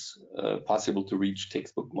it is possible to reach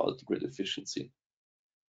textbook multigrid efficiency.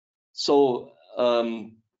 So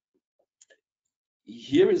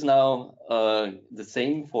here is now the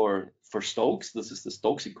same for Stokes. This is the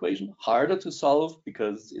Stokes equation, harder to solve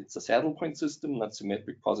because it's a saddle point system, not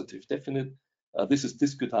symmetric positive definite. This is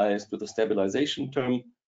discretized with a stabilization term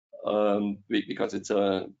because it's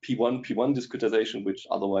a P1 discretization, which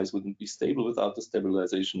otherwise wouldn't be stable without the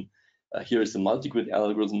stabilization. Here is the multigrid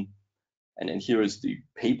algorithm, and then here is the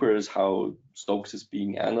papers, how Stokes is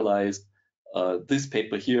being analyzed. This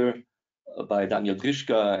paper here by Daniel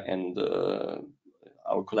Drischka and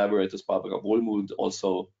our collaborators Barbara Wohlmuth,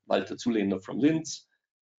 also Walter Zulehner from Linz,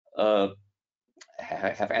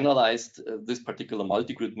 have analyzed this particular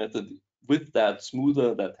multigrid method with that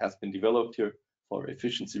smoother that has been developed here for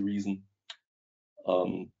efficiency reason.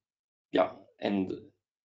 Yeah, and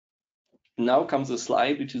now comes a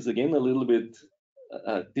slide which is again a little bit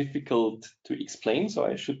difficult to explain, so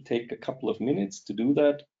I should take a couple of minutes to do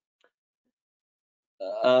that.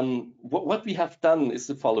 What we have done is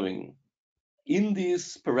the following. In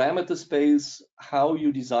this parameter space, how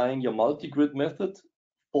you design your multigrid method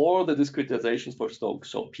for the discretizations for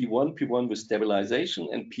Stokes. So P1 with stabilization,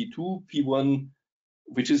 and P1,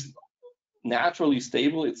 which is naturally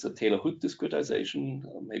stable. It's a Taylor-Hood discretization,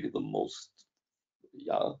 maybe the most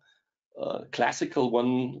classical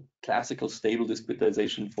stable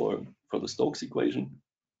discretization for the Stokes equation.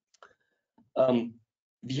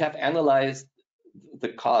 We have analyzed the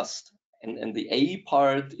cost, and the A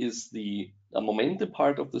part is the momentum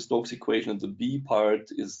part of the Stokes equation, and the B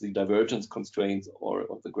part is the divergence constraints or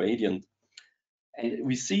the gradient. And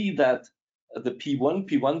we see that the P1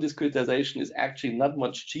 discretization is actually not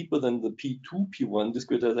much cheaper than the P2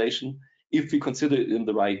 discretization if we consider it in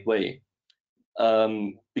the right way,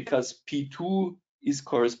 because P2 is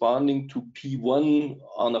corresponding to P1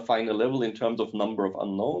 on a final level in terms of number of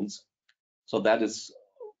unknowns. So that is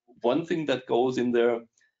one thing that goes in there.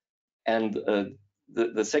 And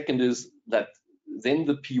the second is that then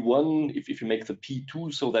the P1, if you make the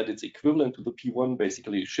P2 so that it's equivalent to the P1,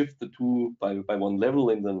 basically shift the 2 by one level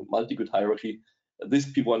in the multigrid hierarchy, this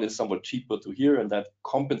P1 is somewhat cheaper to here, and that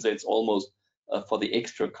compensates almost for the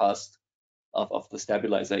extra cost of the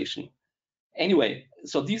stabilization. Anyway,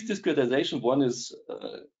 so these discretizations, one is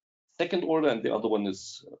second order, and the other one is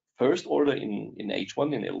first order in H1,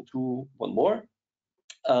 in L2, one more.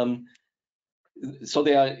 So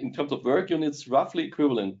they are, in terms of work units, roughly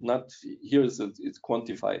equivalent. Not here is it's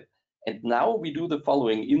quantified. And now we do the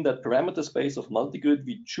following. In that parameter space of Multigrid,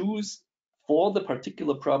 we choose for the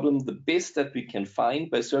particular problem the best that we can find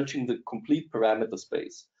by searching the complete parameter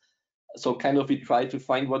space. So kind of we try to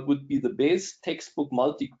find what would be the best textbook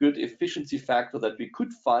multi-grid efficiency factor that we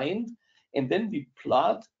could find, and then we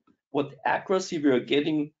plot what accuracy we are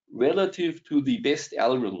getting relative to the best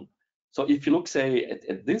algorithm. So if you look, say,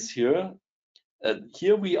 at this here,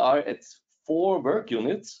 here we are at 4 work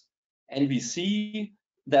units, and we see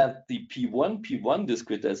that the P1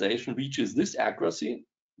 discretization reaches this accuracy,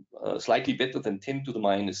 slightly better than 10 to the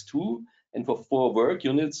minus 2, and for 4 work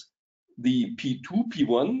units, the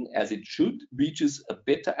P1, as it should, reaches a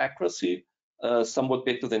better accuracy, somewhat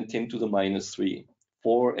better than 10 to the minus 3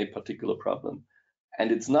 for a particular problem.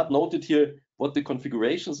 And it's not noted here what the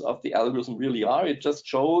configurations of the algorithm really are. It just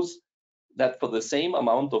shows that for the same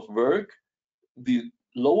amount of work, the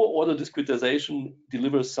lower order discretization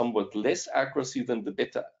delivers somewhat less accuracy than the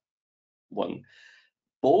better one.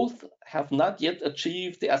 Both have not yet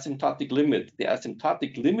achieved the asymptotic limit. The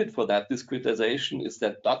asymptotic limit for that discretization is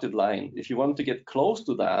that dotted line. If you want to get close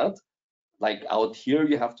to that, like out here,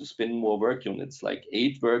 you have to spend more work units, like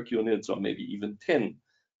 8 work units or maybe even 10.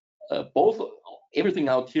 Everything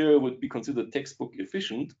out here would be considered textbook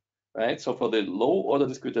efficient, right? So for the low order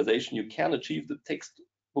discretization, you can achieve the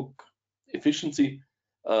textbook efficiency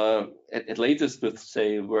at latest with,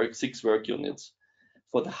 say, 6 work units.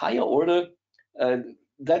 For the higher order,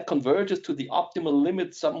 that converges to the optimal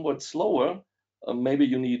limit somewhat slower. Maybe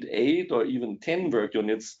you need 8 or even 10 work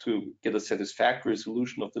units to get a satisfactory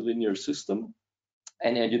solution of the linear system.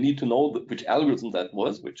 And you need to know which algorithm that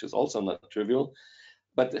was, which is also not trivial.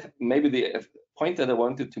 But maybe the point that I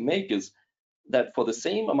wanted to make is that for the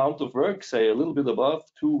same amount of work, say a little bit above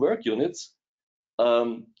 2 work units,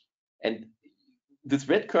 and this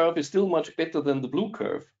red curve is still much better than the blue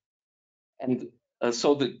curve. And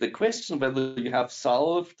so the question whether you have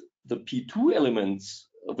solved the P2 elements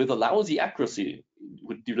with a lousy accuracy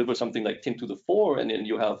would deliver something like 10 to the 4, and then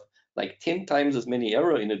you have like 10 times as many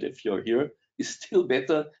error in it if you're here, is still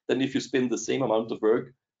better than if you spend the same amount of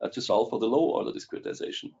work to solve for the low order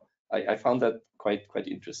discretization. I found that quite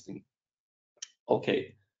interesting.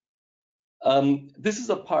 Okay. This is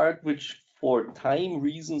a part which, for time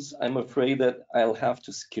reasons, I'm afraid that I'll have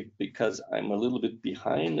to skip because I'm a little bit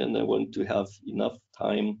behind and I want to have enough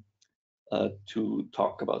time to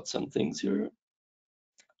talk about some things here.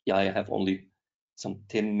 Yeah, I have only some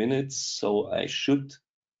 10 minutes, so I should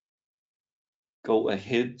go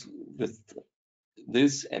ahead with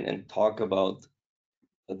this and talk about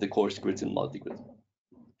the coarse grids in Multigrid.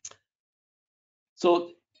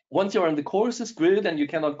 So once you're on the coarsest grid and you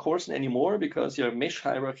cannot coarsen anymore because your mesh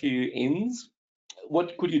hierarchy ends,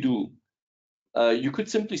 what could you do? You could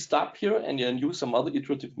simply stop here and use some other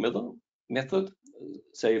iterative method.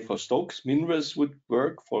 Say for Stokes, MinRes would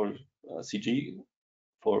work for CG,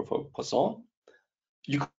 for Poisson.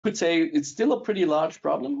 You could say it's still a pretty large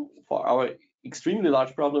problem. For our extremely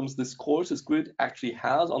large problems, this coarsest grid actually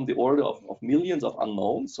has on the order of millions of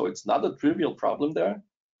unknowns, so it's not a trivial problem there.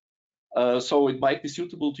 So it might be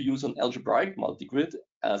suitable to use an algebraic multigrid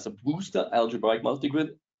as a booster algebraic multigrid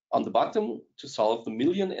on the bottom to solve the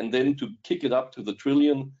million, and then to kick it up to the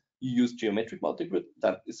trillion, you use geometric multigrid.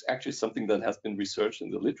 That is actually something that has been researched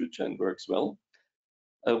in the literature and works well.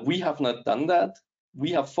 We have not done that.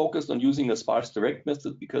 We have focused on using a sparse direct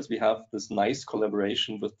method because we have this nice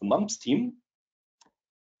collaboration with the MUMPS team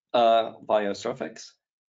via Surfax.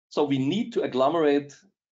 So we need to agglomerate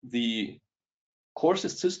the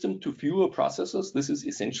coarsest system to fewer processes. This is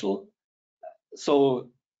essential. So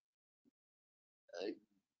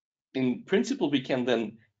in principle, we can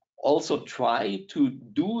then also try to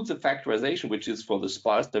do the factorization, which is for the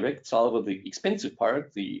sparse direct solver, the expensive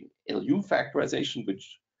part, the LU factorization,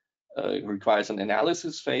 which requires an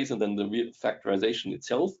analysis phase and then the real factorization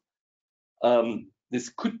itself. This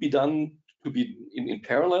could be done to be in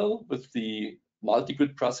parallel with the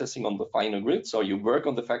multigrid processing on the finer grid. So you work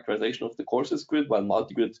on the factorization of the coarsest grid while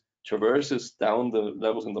multigrid traverses down the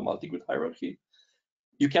levels in the multigrid hierarchy.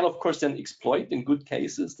 You can, of course, then exploit in good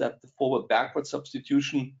cases that the forward-backward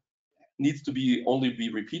substitution needs to only be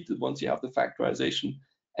repeated once you have the factorization.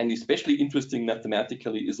 And especially interesting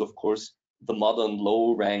mathematically is, of course, the modern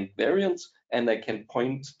low-rank variants. And I can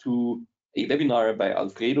point to a webinar by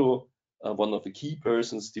Alfredo, one of the key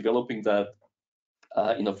persons developing that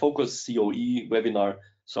in a focus COE webinar,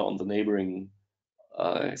 so on the neighboring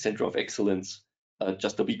Center of Excellence,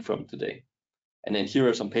 just a week from today. And then here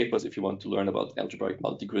are some papers if you want to learn about algebraic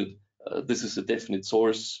multigrid. This is a definite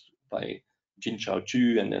source by Jin-Chao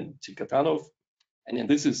Chu and then Tikatanov. And then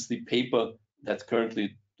this is the paper that's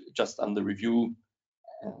currently just under review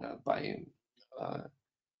by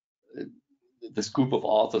this group of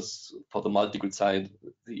authors for the multigrid side.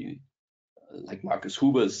 Like Marcus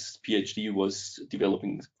Huber's PhD was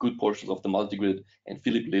developing good portions of the multigrid, and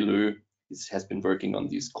Philippe Leleu has been working on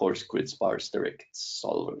these coarse grid sparse direct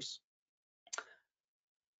solvers.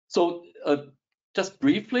 So just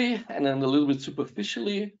briefly and then a little bit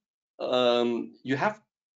superficially, you have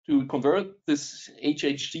to convert this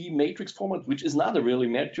HHG matrix format, which is not a really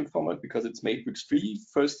metric format because it's matrix free.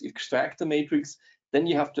 First extract the matrix, then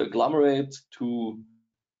you have to agglomerate to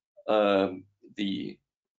the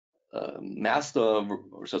master,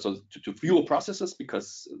 so to fewer processes,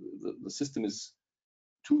 because the system is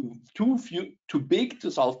too big to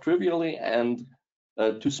solve trivially and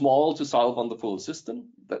too small to solve on the full system.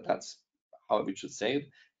 That's how we should say it.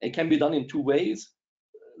 It can be done in two ways,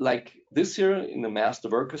 like this here in the master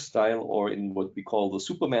worker style, or in what we call the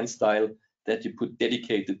Superman style, that you put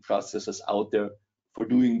dedicated processes out there for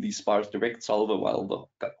doing the sparse direct solver, while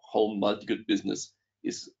the whole multigrid business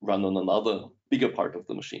is run on another bigger part of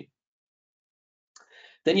the machine.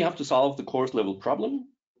 Then you have to solve the coarse level problem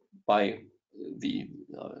by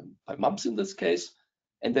MUBs in this case,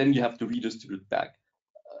 and then you have to redistribute back.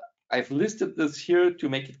 I've listed this here to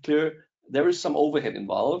make it clear there is some overhead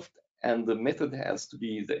involved, and the method has to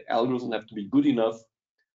be, the algorithm have to be good enough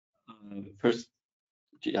first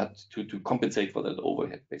to compensate for that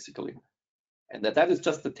overhead, basically. And that is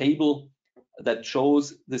just the table that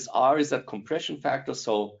shows this R is that compression factor.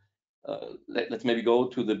 So let's maybe go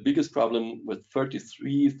to the biggest problem with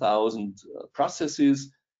 33,000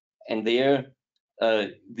 processes, and there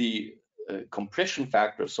the compression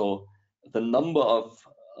factor, so the number of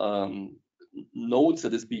nodes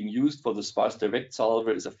that is being used for the sparse direct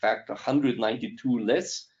solver, is a factor 192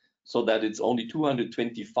 less, so that it's only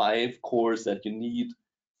 225 cores that you need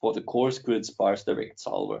for the coarse grid sparse direct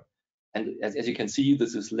solver. And as you can see,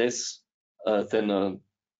 this is less than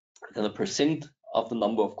a percent of the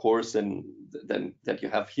number of cores than that you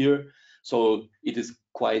have here. So it is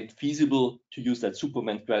quite feasible to use that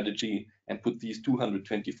Superman strategy and put these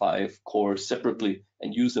 225 cores separately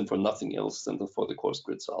and use them for nothing else than for the coarse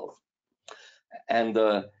grid solve. And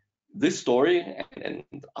this story and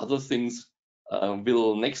other things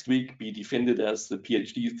will next week be defended as the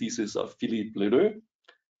PhD thesis of Philippe Leleu.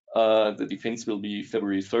 The defense will be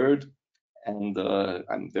February 3rd. And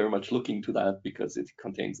I'm very much looking to that because it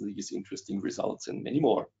contains these interesting results and many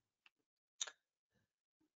more.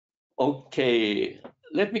 Okay,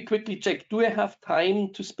 let me quickly check. Do I have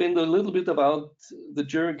time to spend a little bit about the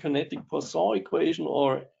gyrokinetic Poisson equation,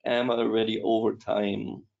 or am I already over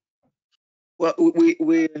time? Well,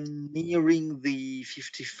 we're nearing the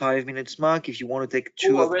 55 minutes mark. If you want to take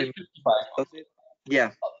 2 or 3 minutes. 55.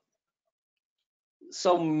 Yeah.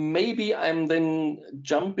 So maybe I'm then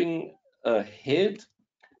jumping ahead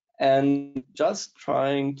and just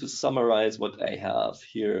trying to summarize what I have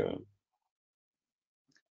here.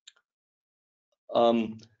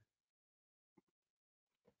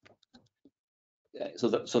 So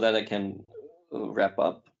that I can wrap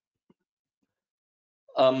up.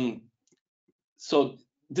 So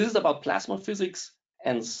this is about plasma physics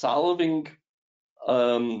and solving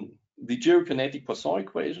the gyrokinetic Poisson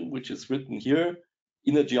equation, which is written here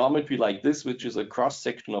in a geometry like this, which is a cross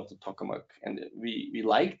section of the tokamak. And we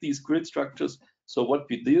like these grid structures. So what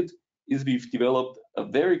we did is we've developed a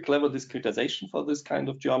very clever discretization for this kind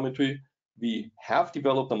of geometry. We have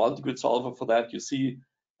developed a multigrid solver for that. You see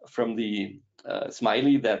from the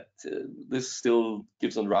smiley that this still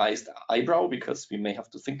gives a raised eyebrow, because we may have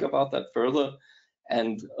to think about that further.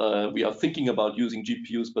 And we are thinking about using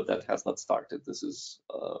GPUs, but that has not started. This is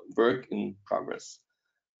work in progress.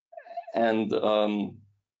 And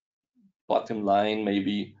bottom line,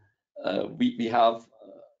 maybe we have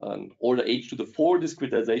an order h to the 4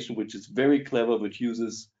 discretization, which is very clever, which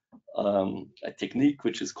uses a technique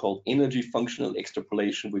which is called energy functional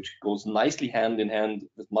extrapolation, which goes nicely hand in hand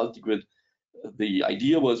with multigrid. The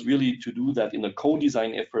idea was really to do that in a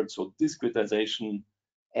co-design effort, so discretization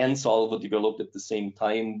and solver developed at the same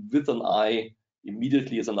time, with an eye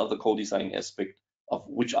immediately as another co-design aspect of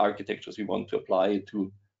which architectures we want to apply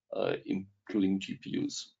to, including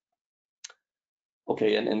GPUs.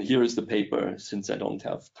 Okay, and here is the paper, since I don't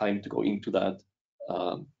have time to go into that.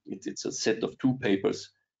 It's a set of 2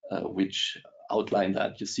 papers which outline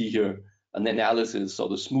that. You see here an analysis, so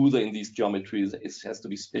the smoother in these geometries has to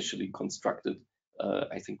be specially constructed.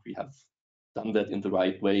 I think we have done that in the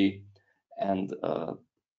right way. And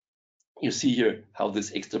you see here how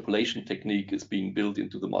this extrapolation technique is being built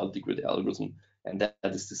into the multigrid algorithm, and that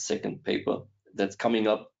is the second paper that's coming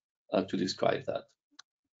up to describe that.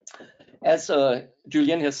 As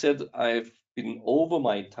Julien has said, I've been over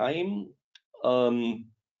my time.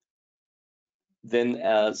 Then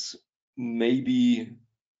as maybe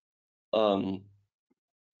some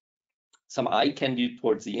eye candy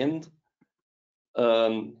towards the end,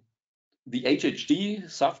 the HHD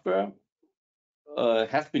software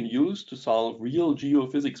has been used to solve real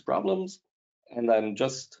geophysics problems, and I'm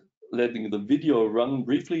just letting the video run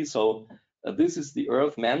briefly. So this is the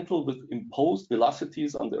Earth mantle with imposed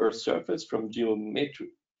velocities on the Earth's surface from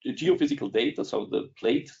geophysical data, so the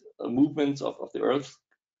plate movements of the Earth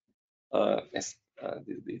as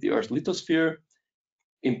the Earth's lithosphere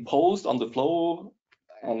imposed on the flow.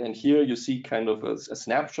 And here you see kind of a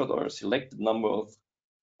snapshot or a selected number of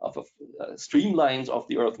streamlines of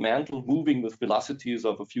the Earth mantle moving with velocities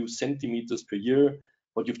of a few centimeters per year.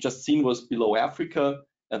 What you've just seen was below Africa,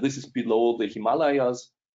 and this is below the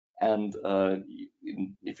Himalayas. And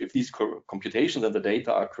if these computations and the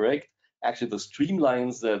data are correct, actually the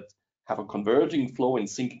streamlines that have a converging flow and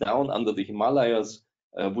sink down under the Himalayas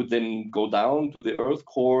would then go down to the Earth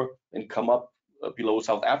core and come up below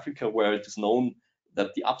South Africa, where it is known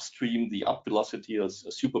that the upstream, the up velocity as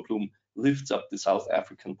a super plume lifts up the South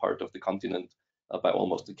African part of the continent by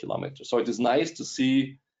almost a kilometer. So it is nice to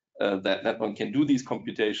see that one can do these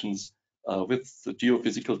computations with the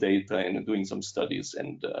geophysical data and doing some studies,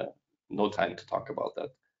 and no time to talk about that.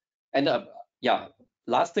 And yeah,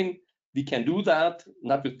 last thing, we can do that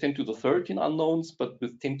not with 10 to the 13 unknowns, but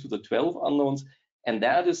with 10 to the 12 unknowns, and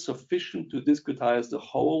that is sufficient to discretize the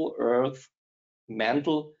whole Earth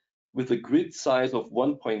mantle with a grid size of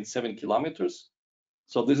 1.7 kilometers.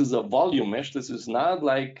 So this is a volume mesh. This is not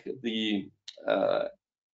like the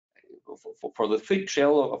for the thick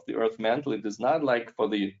shell of the Earth mantle. It is not like for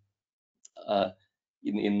the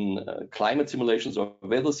in climate simulations or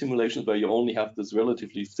weather simulations where you only have this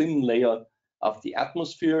relatively thin layer of the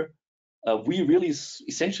atmosphere. We really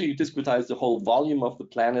essentially discretize the whole volume of the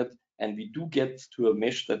planet, and we do get to a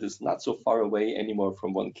mesh that is not so far away anymore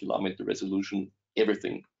from 1 kilometer resolution,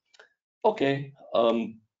 everything. Okay,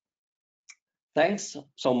 thanks.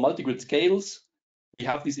 So multigrid scales, we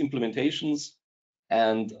have these implementations,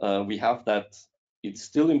 and we have that. It's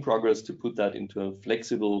still in progress to put that into a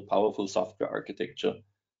flexible, powerful software architecture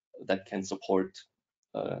that can support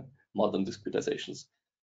modern discretizations.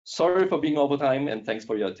 Sorry for being over time, and thanks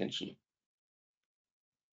for your attention.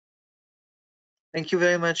 Thank you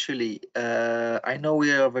very much, Uli. I know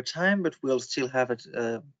we are over time, but we'll still have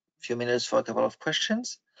a few minutes for a couple of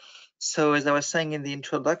questions. So as I was saying in the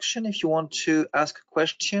introduction, if you want to ask a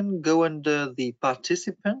question, go under the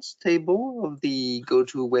participants table of the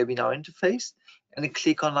GoToWebinar interface and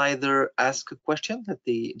click on either ask a question at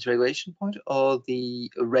the interrogation point or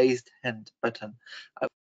the raised hand button.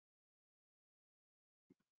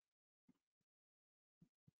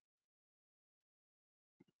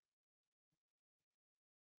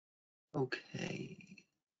 Okay.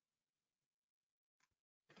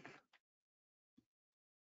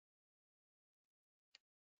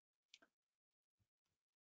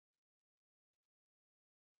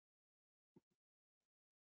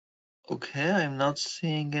 Okay, I'm not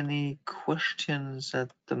seeing any questions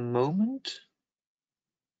at the moment.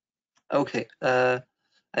 Okay,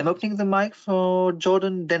 I'm opening the mic for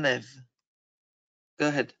Jordan Denev. Go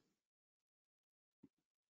ahead.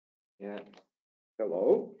 Yeah,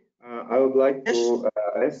 hello. I would like to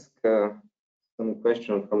ask some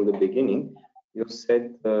question from the beginning. You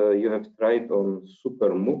said you have tried on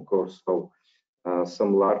SuperMOOC or so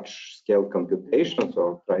some large-scale computations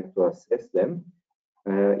or tried to assess them.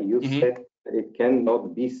 You said it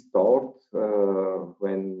cannot be stored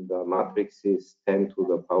when the matrix is 10 to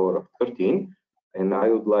the power of 13, and I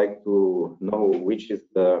would like to know which is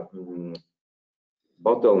the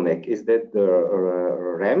bottleneck. Is that the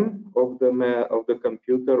RAM of the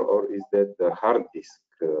computer, or is that the hard disk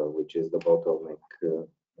which is the bottleneck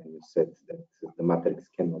when you said that the matrix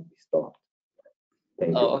cannot be stored?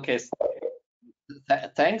 Thank you. Okay.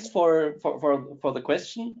 Thanks for the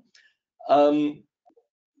question.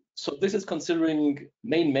 So this is considering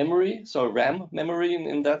main memory, so RAM memory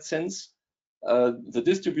in that sense, the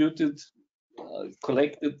distributed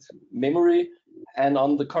collected memory. And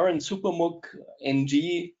on the current SuperMOOC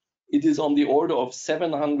NG, it is on the order of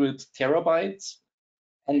 700 terabytes,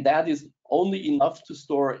 and that is only enough to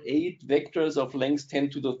store 8 vectors of length 10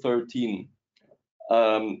 to the 13.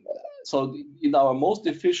 So in our most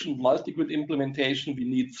efficient multigrid implementation, we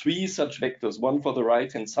need 3 such vectors, one for the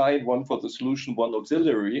right-hand side, one for the solution, one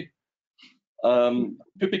auxiliary.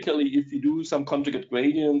 Typically, if you do some conjugate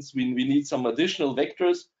gradients, we need some additional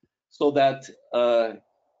vectors, so that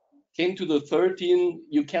 10 to the 13,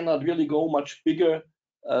 you cannot really go much bigger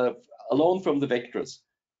alone from the vectors.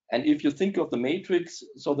 And if you think of the matrix,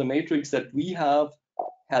 so the matrix that we have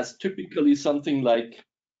has typically something like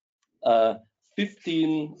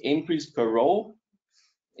 15 entries per row.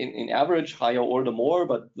 In average, higher order more,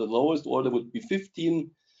 but the lowest order would be 15.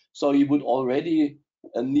 So you would already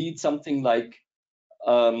need something like,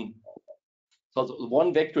 so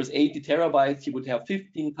one vector is 80 terabytes, you would have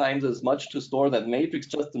 15 times as much to store that matrix,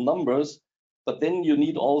 just the numbers. But then you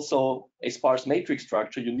need also a sparse matrix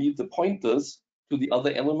structure. You need the pointers to the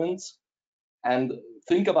other elements. And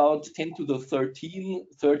think about 10 to the 13,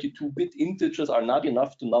 32-bit integers are not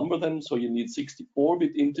enough to number them. So you need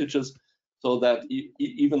 64-bit integers, so that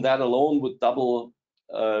even that alone would double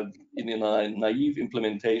in a naive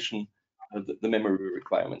implementation the memory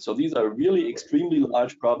requirement. So these are really extremely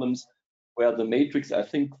large problems, where the matrix, I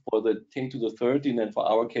think for the 10 to the 13, and for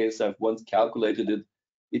our case, I've once calculated it,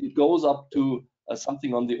 it goes up to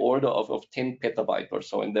something on the order of 10 petabyte or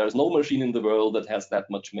so. And there's no machine in the world that has that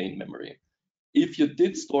much main memory. If you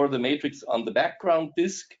did store the matrix on the background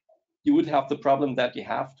disk, you would have the problem that you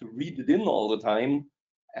have to read it in all the time.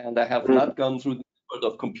 And I have not gone through the effort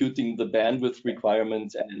of computing the bandwidth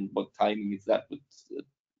requirements and what timing that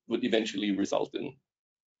would eventually result in.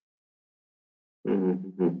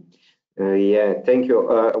 Yeah, thank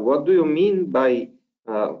you. What do you mean by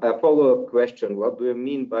a follow-up question? What do you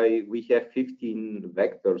mean by we have 15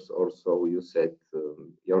 vectors or so? You said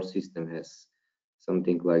your system has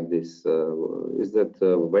something like this. Is that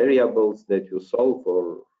variables that you solve,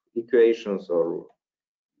 or equations, or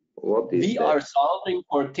what is we that? are solving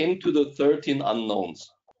for 10 to the 13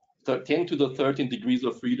 unknowns. So 10 to the 13 degrees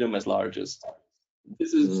of freedom as largest.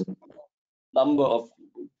 This is number of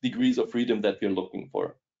degrees of freedom that we're looking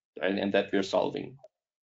for, and that we're solving.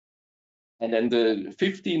 And then the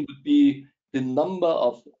 15 would be the number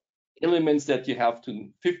of elements that you have to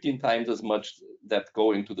 15 times as much that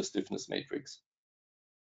go into the stiffness matrix.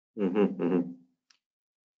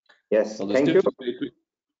 Yes, so the thank you. Matrix,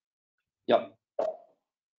 yeah.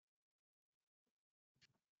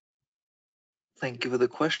 Thank you for the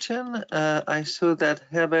question. I saw that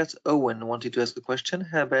Herbert Owen wanted to ask a question.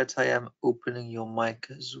 Herbert, I am opening your mic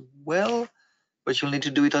as well, but you'll need to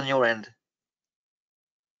do it on your end.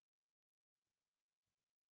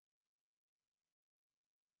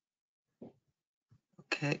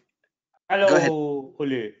 Okay. Hello,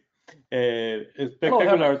 Uli.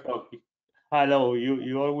 Spectacular topic. Hello,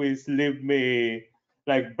 you always leave me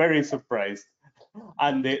like very surprised.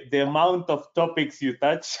 And the amount of topics you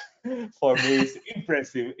touch for me is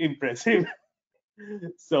impressive.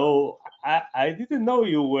 So I didn't know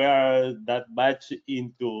you were that much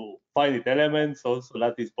into finite elements, also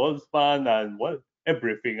lattice Boltzmann, and well,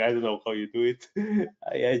 everything. I don't know how you do it.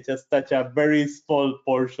 I just touch a very small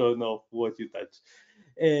portion of what you touch.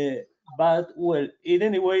 But well, in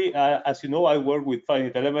any way, as you know, I work with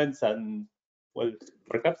finite elements, and well,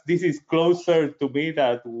 perhaps this is closer to me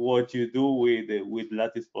than what you do with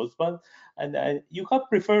lattice Boltzmann. And you have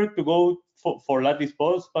preferred to go for lattice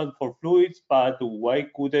Boltzmann for fluids, but why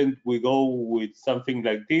couldn't we go with something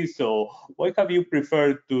like this? So why have you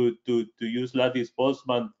preferred to use lattice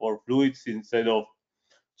Boltzmann for fluids instead of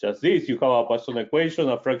just this? You have a Poisson equation,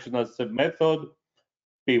 a fractional step method.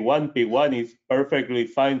 P1 is perfectly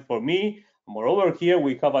fine for me. Moreover, here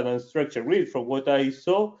we have an unstructured grid. From what I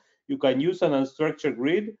saw, you can use an unstructured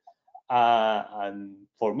grid. And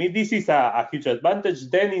for me, this is a huge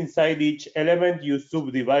advantage. Then inside each element, you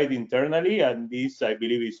subdivide internally. And this, I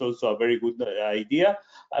believe, is also a very good idea.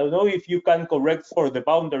 I don't know if you can correct for the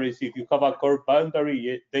boundaries. If you have a core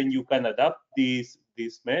boundary, then you can adapt this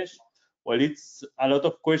mesh. Well, it's a lot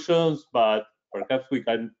of questions, but perhaps we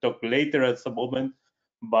can talk later at some moment.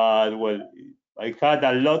 But well, I had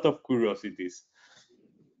a lot of curiosities.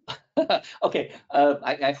 Okay,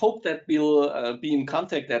 I hope that we'll be in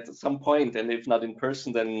contact at some point, and if not in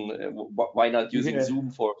person, then why not using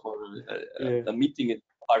Zoom for a meeting in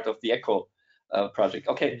part of the EoCoE project?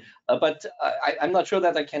 Okay, but I'm not sure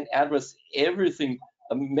that I can address everything.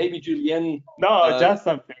 Maybe Julien. No, just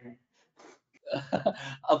something.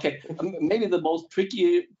 Okay, maybe the most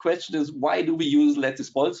tricky question is, why do we use lattice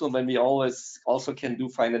Boltzmann when we always also can do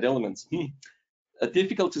finite elements?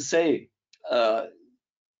 Difficult to say.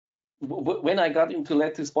 When I got into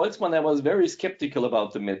lattice Boltzmann, I was very skeptical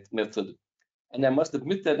about the method, and I must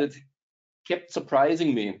admit that it kept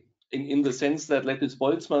surprising me in the sense that lattice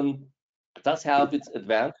Boltzmann does have its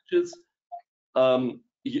advantages.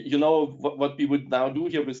 you know what we would now do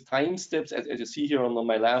here with time steps, as you see here on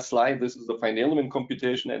my last slide. This is the finite element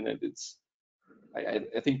computation, and it's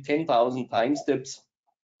I think 10,000 time steps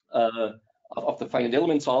of the finite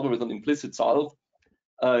element solver with an implicit solve.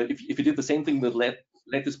 If you did the same thing with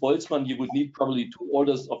lattice-Boltzmann, you would need probably 2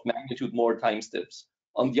 orders of magnitude more time steps.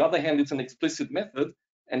 On the other hand, it's an explicit method,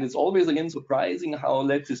 and it's always again surprising how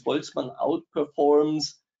lattice-Boltzmann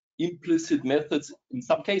outperforms implicit methods in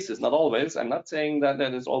some cases, not always. I'm not saying that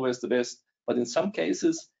that is always the best, but in some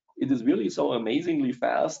cases, it is really so amazingly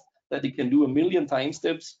fast that it can do 1,000,000 time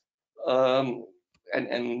steps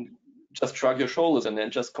and just shrug your shoulders and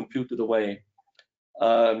then just compute it away.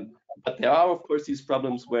 But there are, of course, these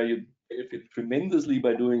problems where you benefit tremendously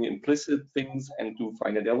by doing implicit things and do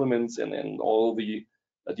finite elements and all the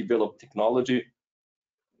developed technology.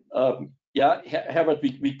 Yeah, Herbert,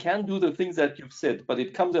 we can do the things that you've said, but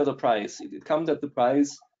it comes at a price. It comes at the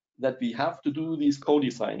price that we have to do these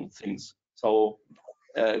co-design things. So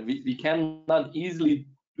we cannot easily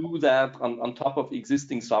do that on top of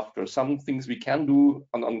existing software. Some things we can do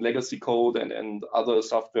on legacy code and other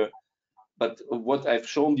software, but what I've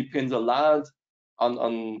shown depends a lot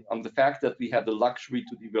on the fact that we have the luxury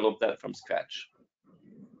to develop that from scratch.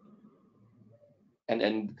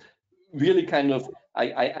 And really kind of,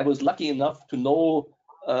 I was lucky enough to know,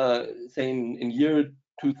 say in year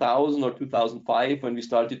 2000 or 2005, when we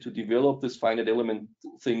started to develop this finite element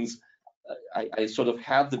things, I sort of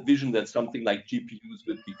had the vision that something like GPUs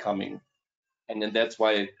would be coming. And then that's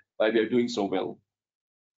why we are doing so well.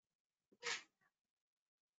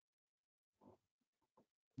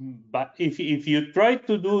 But if you try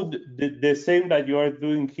to do the same that you are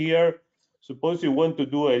doing here, suppose you want to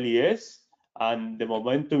do LES, and the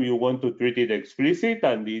momentum you want to treat it explicit,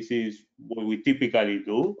 and this is what we typically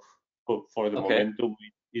do for the momentum.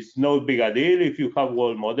 It's no big a deal if you have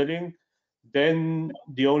wall modeling. Then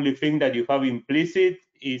the only thing that you have implicit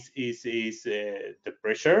is the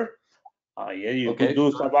pressure. Yeah, you could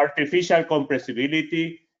do some artificial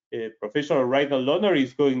compressibility. Professor Reinhold Lohner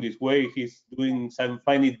is going this way. He's doing some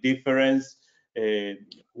finite difference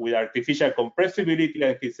with artificial compressibility,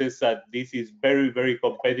 and he says that this is very, very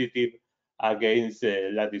competitive against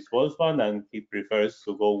lattice-Boltzmann, and he prefers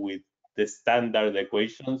to go with the standard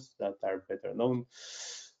equations that are better known.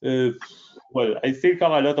 Well, I still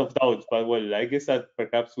have a lot of doubts, but well, I guess that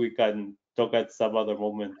perhaps we can talk at some other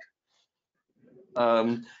moment.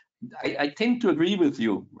 I tend to agree with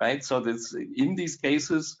you, right? So this, in these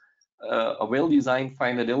cases, a well-designed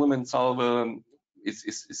finite element solver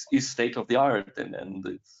is state of the art, and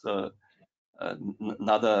it's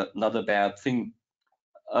not a bad thing.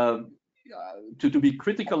 To be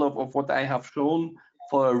critical of what I have shown,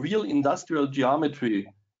 for a real industrial geometry,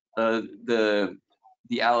 the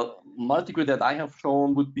multigrid that I have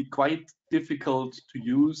shown would be quite difficult to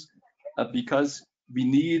use because we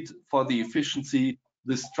need, for the efficiency,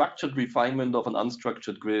 the structured refinement of an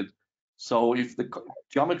unstructured grid. So if the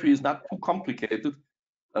geometry is not too complicated,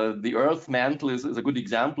 the Earth mantle is a good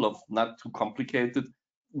example of not too complicated.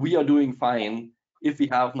 We are doing fine. If we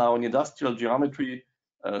have now an industrial geometry,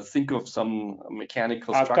 think of some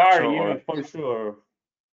mechanical structure. Car, yeah, for sure.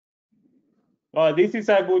 This is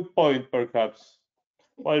a good point, perhaps.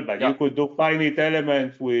 Well, but you could do finite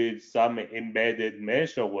elements with some embedded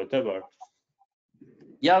mesh or whatever.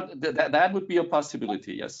 Yeah, that would be a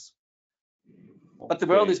possibility, yes. But the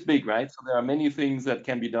world is big, right? So there are many things that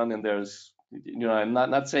can be done, and there's, you know, I'm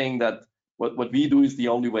not saying that what we do is the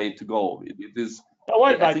only way to go. It is.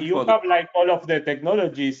 Well, but you have like all of the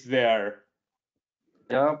technologies there.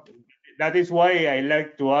 Yeah. That is why I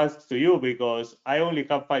like to ask to you, because I only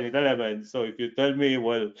have finite elements. So if you tell me,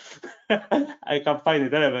 well, I have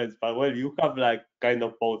finite elements, but well, you have like kind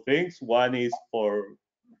of both things. One is for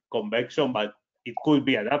convection, but it could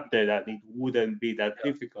be adapted and it wouldn't be that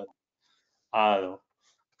difficult. I don't know.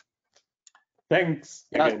 Thanks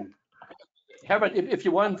again. Herbert, if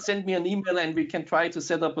you want, send me an email and we can try to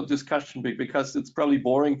set up a discussion, because it's probably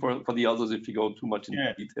boring for the others if you go too much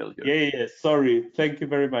into detail here. Yeah, sorry. Thank you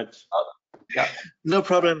very much. No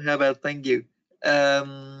problem, Herbert. Thank you.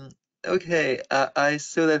 Okay, I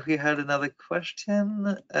saw that we had another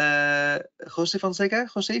question. Jose Fonseca.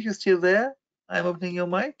 Jose, if you're still there, I'm opening your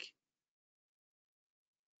mic.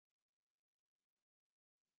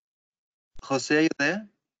 Jose, are you there?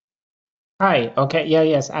 Hi. Okay. Yeah.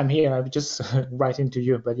 Yes, I'm here. I'm just writing to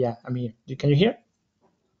you, but yeah, I'm here. Can you hear?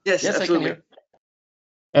 Yes, absolutely. I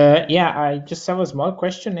can hear. Yeah, I just have a small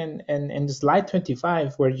question in the slide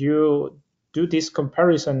 25, where you do this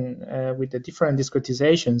comparison with the different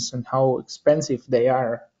discretizations and how expensive they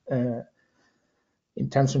are in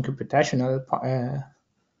terms of computational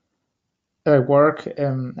work,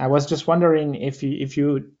 I was just wondering if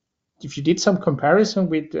you did some comparison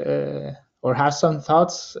with or have some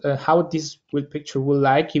thoughts how this picture will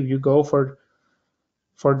like if you go for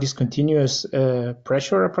discontinuous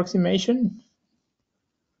pressure approximation,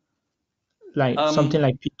 like something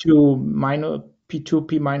like P2 minus P2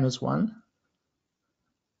 P minus 1.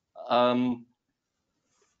 I'm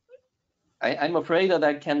afraid that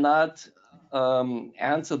I cannot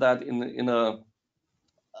answer that in a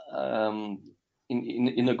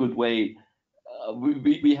good way.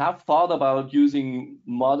 We have thought about using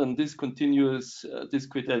modern discontinuous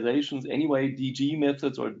discretizations anyway, DG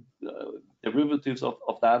methods or derivatives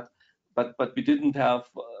of that, but we didn't have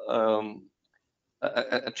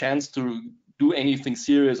a chance to do anything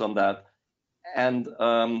serious on that. And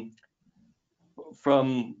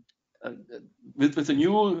with a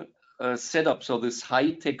new setup, so this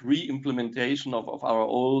high-tech re-implementation of our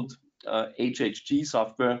old HHG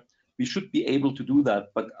software, we should be able to do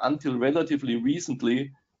that. But until relatively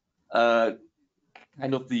recently, kind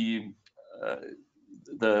of the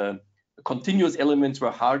continuous elements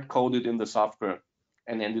were hard-coded in the software,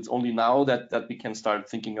 and it's only now that we can start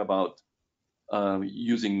thinking about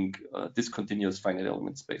using discontinuous finite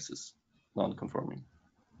element spaces, non-conforming.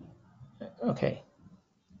 Okay.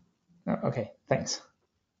 Okay, thanks.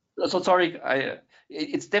 So sorry,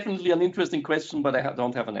 it's definitely an interesting question, but I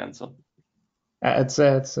don't have an answer. It's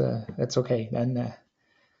okay. Then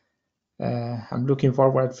I'm looking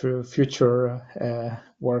forward to future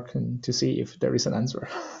work and to see if there is an answer.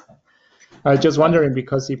 I was just wondering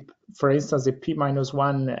because if, for instance, the P minus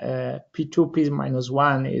 1, P2 P minus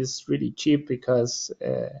 1 is really cheap because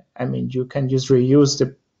I mean you can just reuse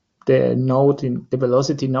the node in the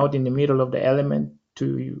velocity node in the middle of the element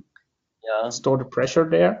to store the pressure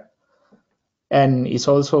there, and it's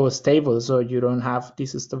also stable, so you don't have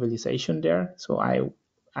this stabilization there. So I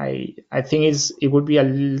think it would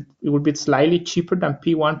be slightly cheaper than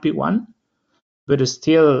P1 P1, but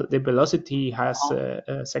still the velocity has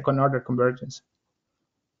a second order convergence.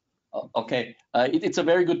 Okay, it's a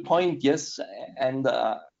very good point. Yes, and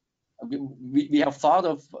we have thought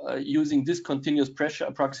of using discontinuous pressure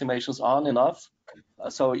approximations on and off.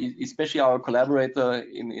 So especially our collaborator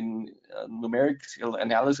in numerical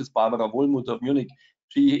analysis, Barbara Wohlmuth of Munich,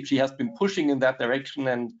 she has been pushing in that direction,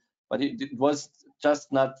 but it was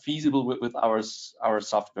just not feasible with our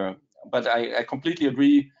software. But I completely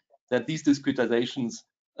agree that these discretizations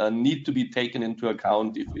need to be taken into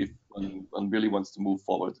account if one really wants to move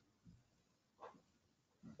forward.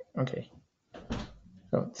 Okay.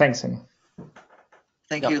 So thanks, Annie.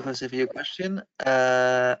 Thank you, Jose, for your question.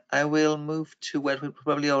 I will move to what will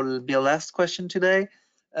probably be our last question today.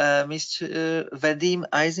 Mr. Vadim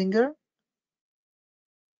Eisinger.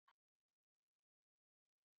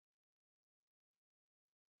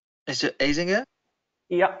 Mr. Eisinger?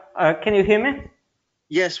 Yeah, can you hear me?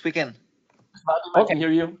 Yes, we can. I can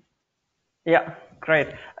hear you. Yeah, great.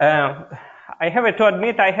 I have to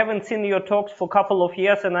admit I haven't seen your talks for a couple of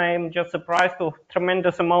years, and I am just surprised of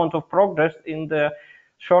tremendous amount of progress in the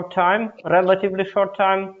short time, relatively short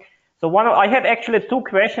time. So I had actually two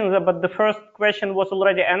questions, but the first question was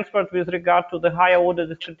already answered with regard to the higher order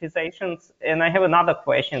discretizations, and I have another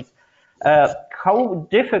question. How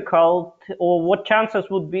difficult or what chances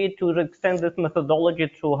would be to extend this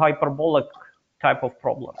methodology to hyperbolic type of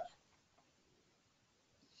problems?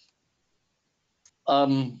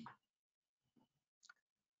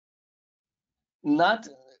 Not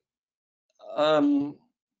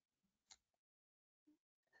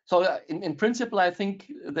so in principle, I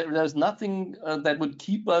think there's nothing that would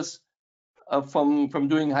keep us from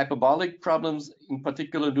doing hyperbolic problems, in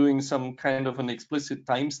particular doing some kind of an explicit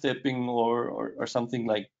time stepping or something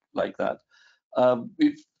like that.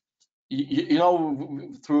 If you know,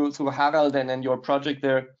 through Harald and your project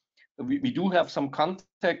there, we do have some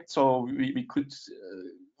contact, so we could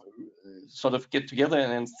sort of get together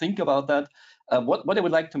and think about that. What I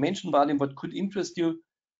would like to mention, Vadim, what could interest you,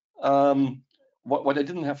 what I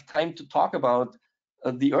didn't have time to talk about,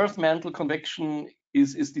 the Earth mantle convection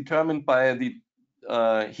is determined by the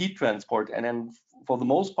heat transport, and then for the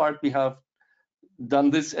most part we have done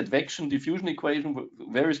this advection diffusion equation,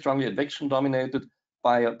 very strongly advection dominated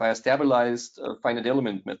by a stabilized finite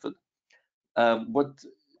element method. What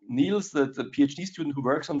Niels, the PhD student who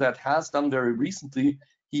works on that, has done very recently,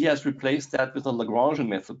 he has replaced that with a Lagrangian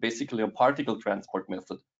method, basically a particle transport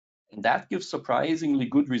method. And that gives surprisingly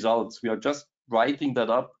good results. We are just writing that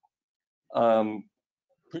up.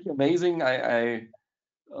 Pretty amazing.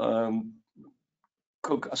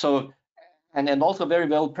 So and also very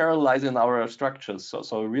well parallelized in our structures.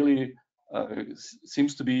 So really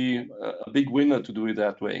seems to be a big winner to do it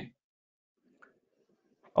that way.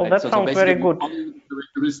 Oh, right? that So sounds basically very good.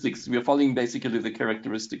 We're following basically the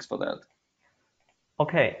characteristics for that.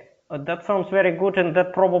 Okay, that sounds very good, and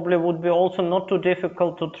that probably would be also not too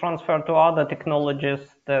difficult to transfer to other technologies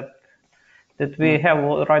that we have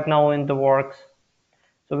right now in the works.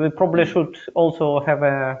 So we probably should also have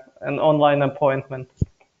an online appointment.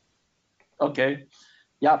 Okay.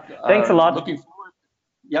 Yeah. Thanks a lot. Looking forward.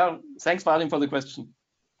 Yeah. Thanks, Vadim, for the question.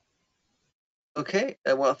 Okay,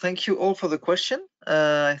 well, thank you all for the question.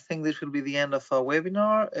 I think this will be the end of our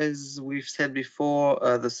webinar. As we've said before,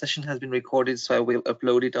 the session has been recorded, so I will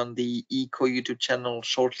upload it on the EoCoE YouTube channel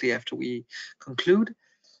shortly after we conclude.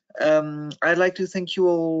 I'd like to thank you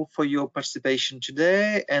all for your participation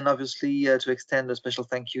today, and obviously to extend a special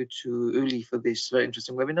thank you to Uli for this very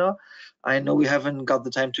interesting webinar. I know we haven't got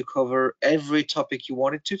the time to cover every topic you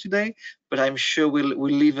wanted to today, but I'm sure we'll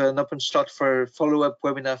leave an open slot for a follow-up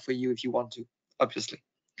webinar for you if you want to, obviously.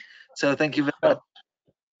 So thank you very much.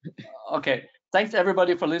 Okay. Thanks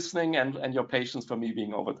everybody for listening and your patience for me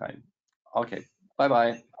being over time. Okay.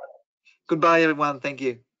 Bye-bye. Goodbye, everyone. Thank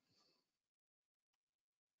you.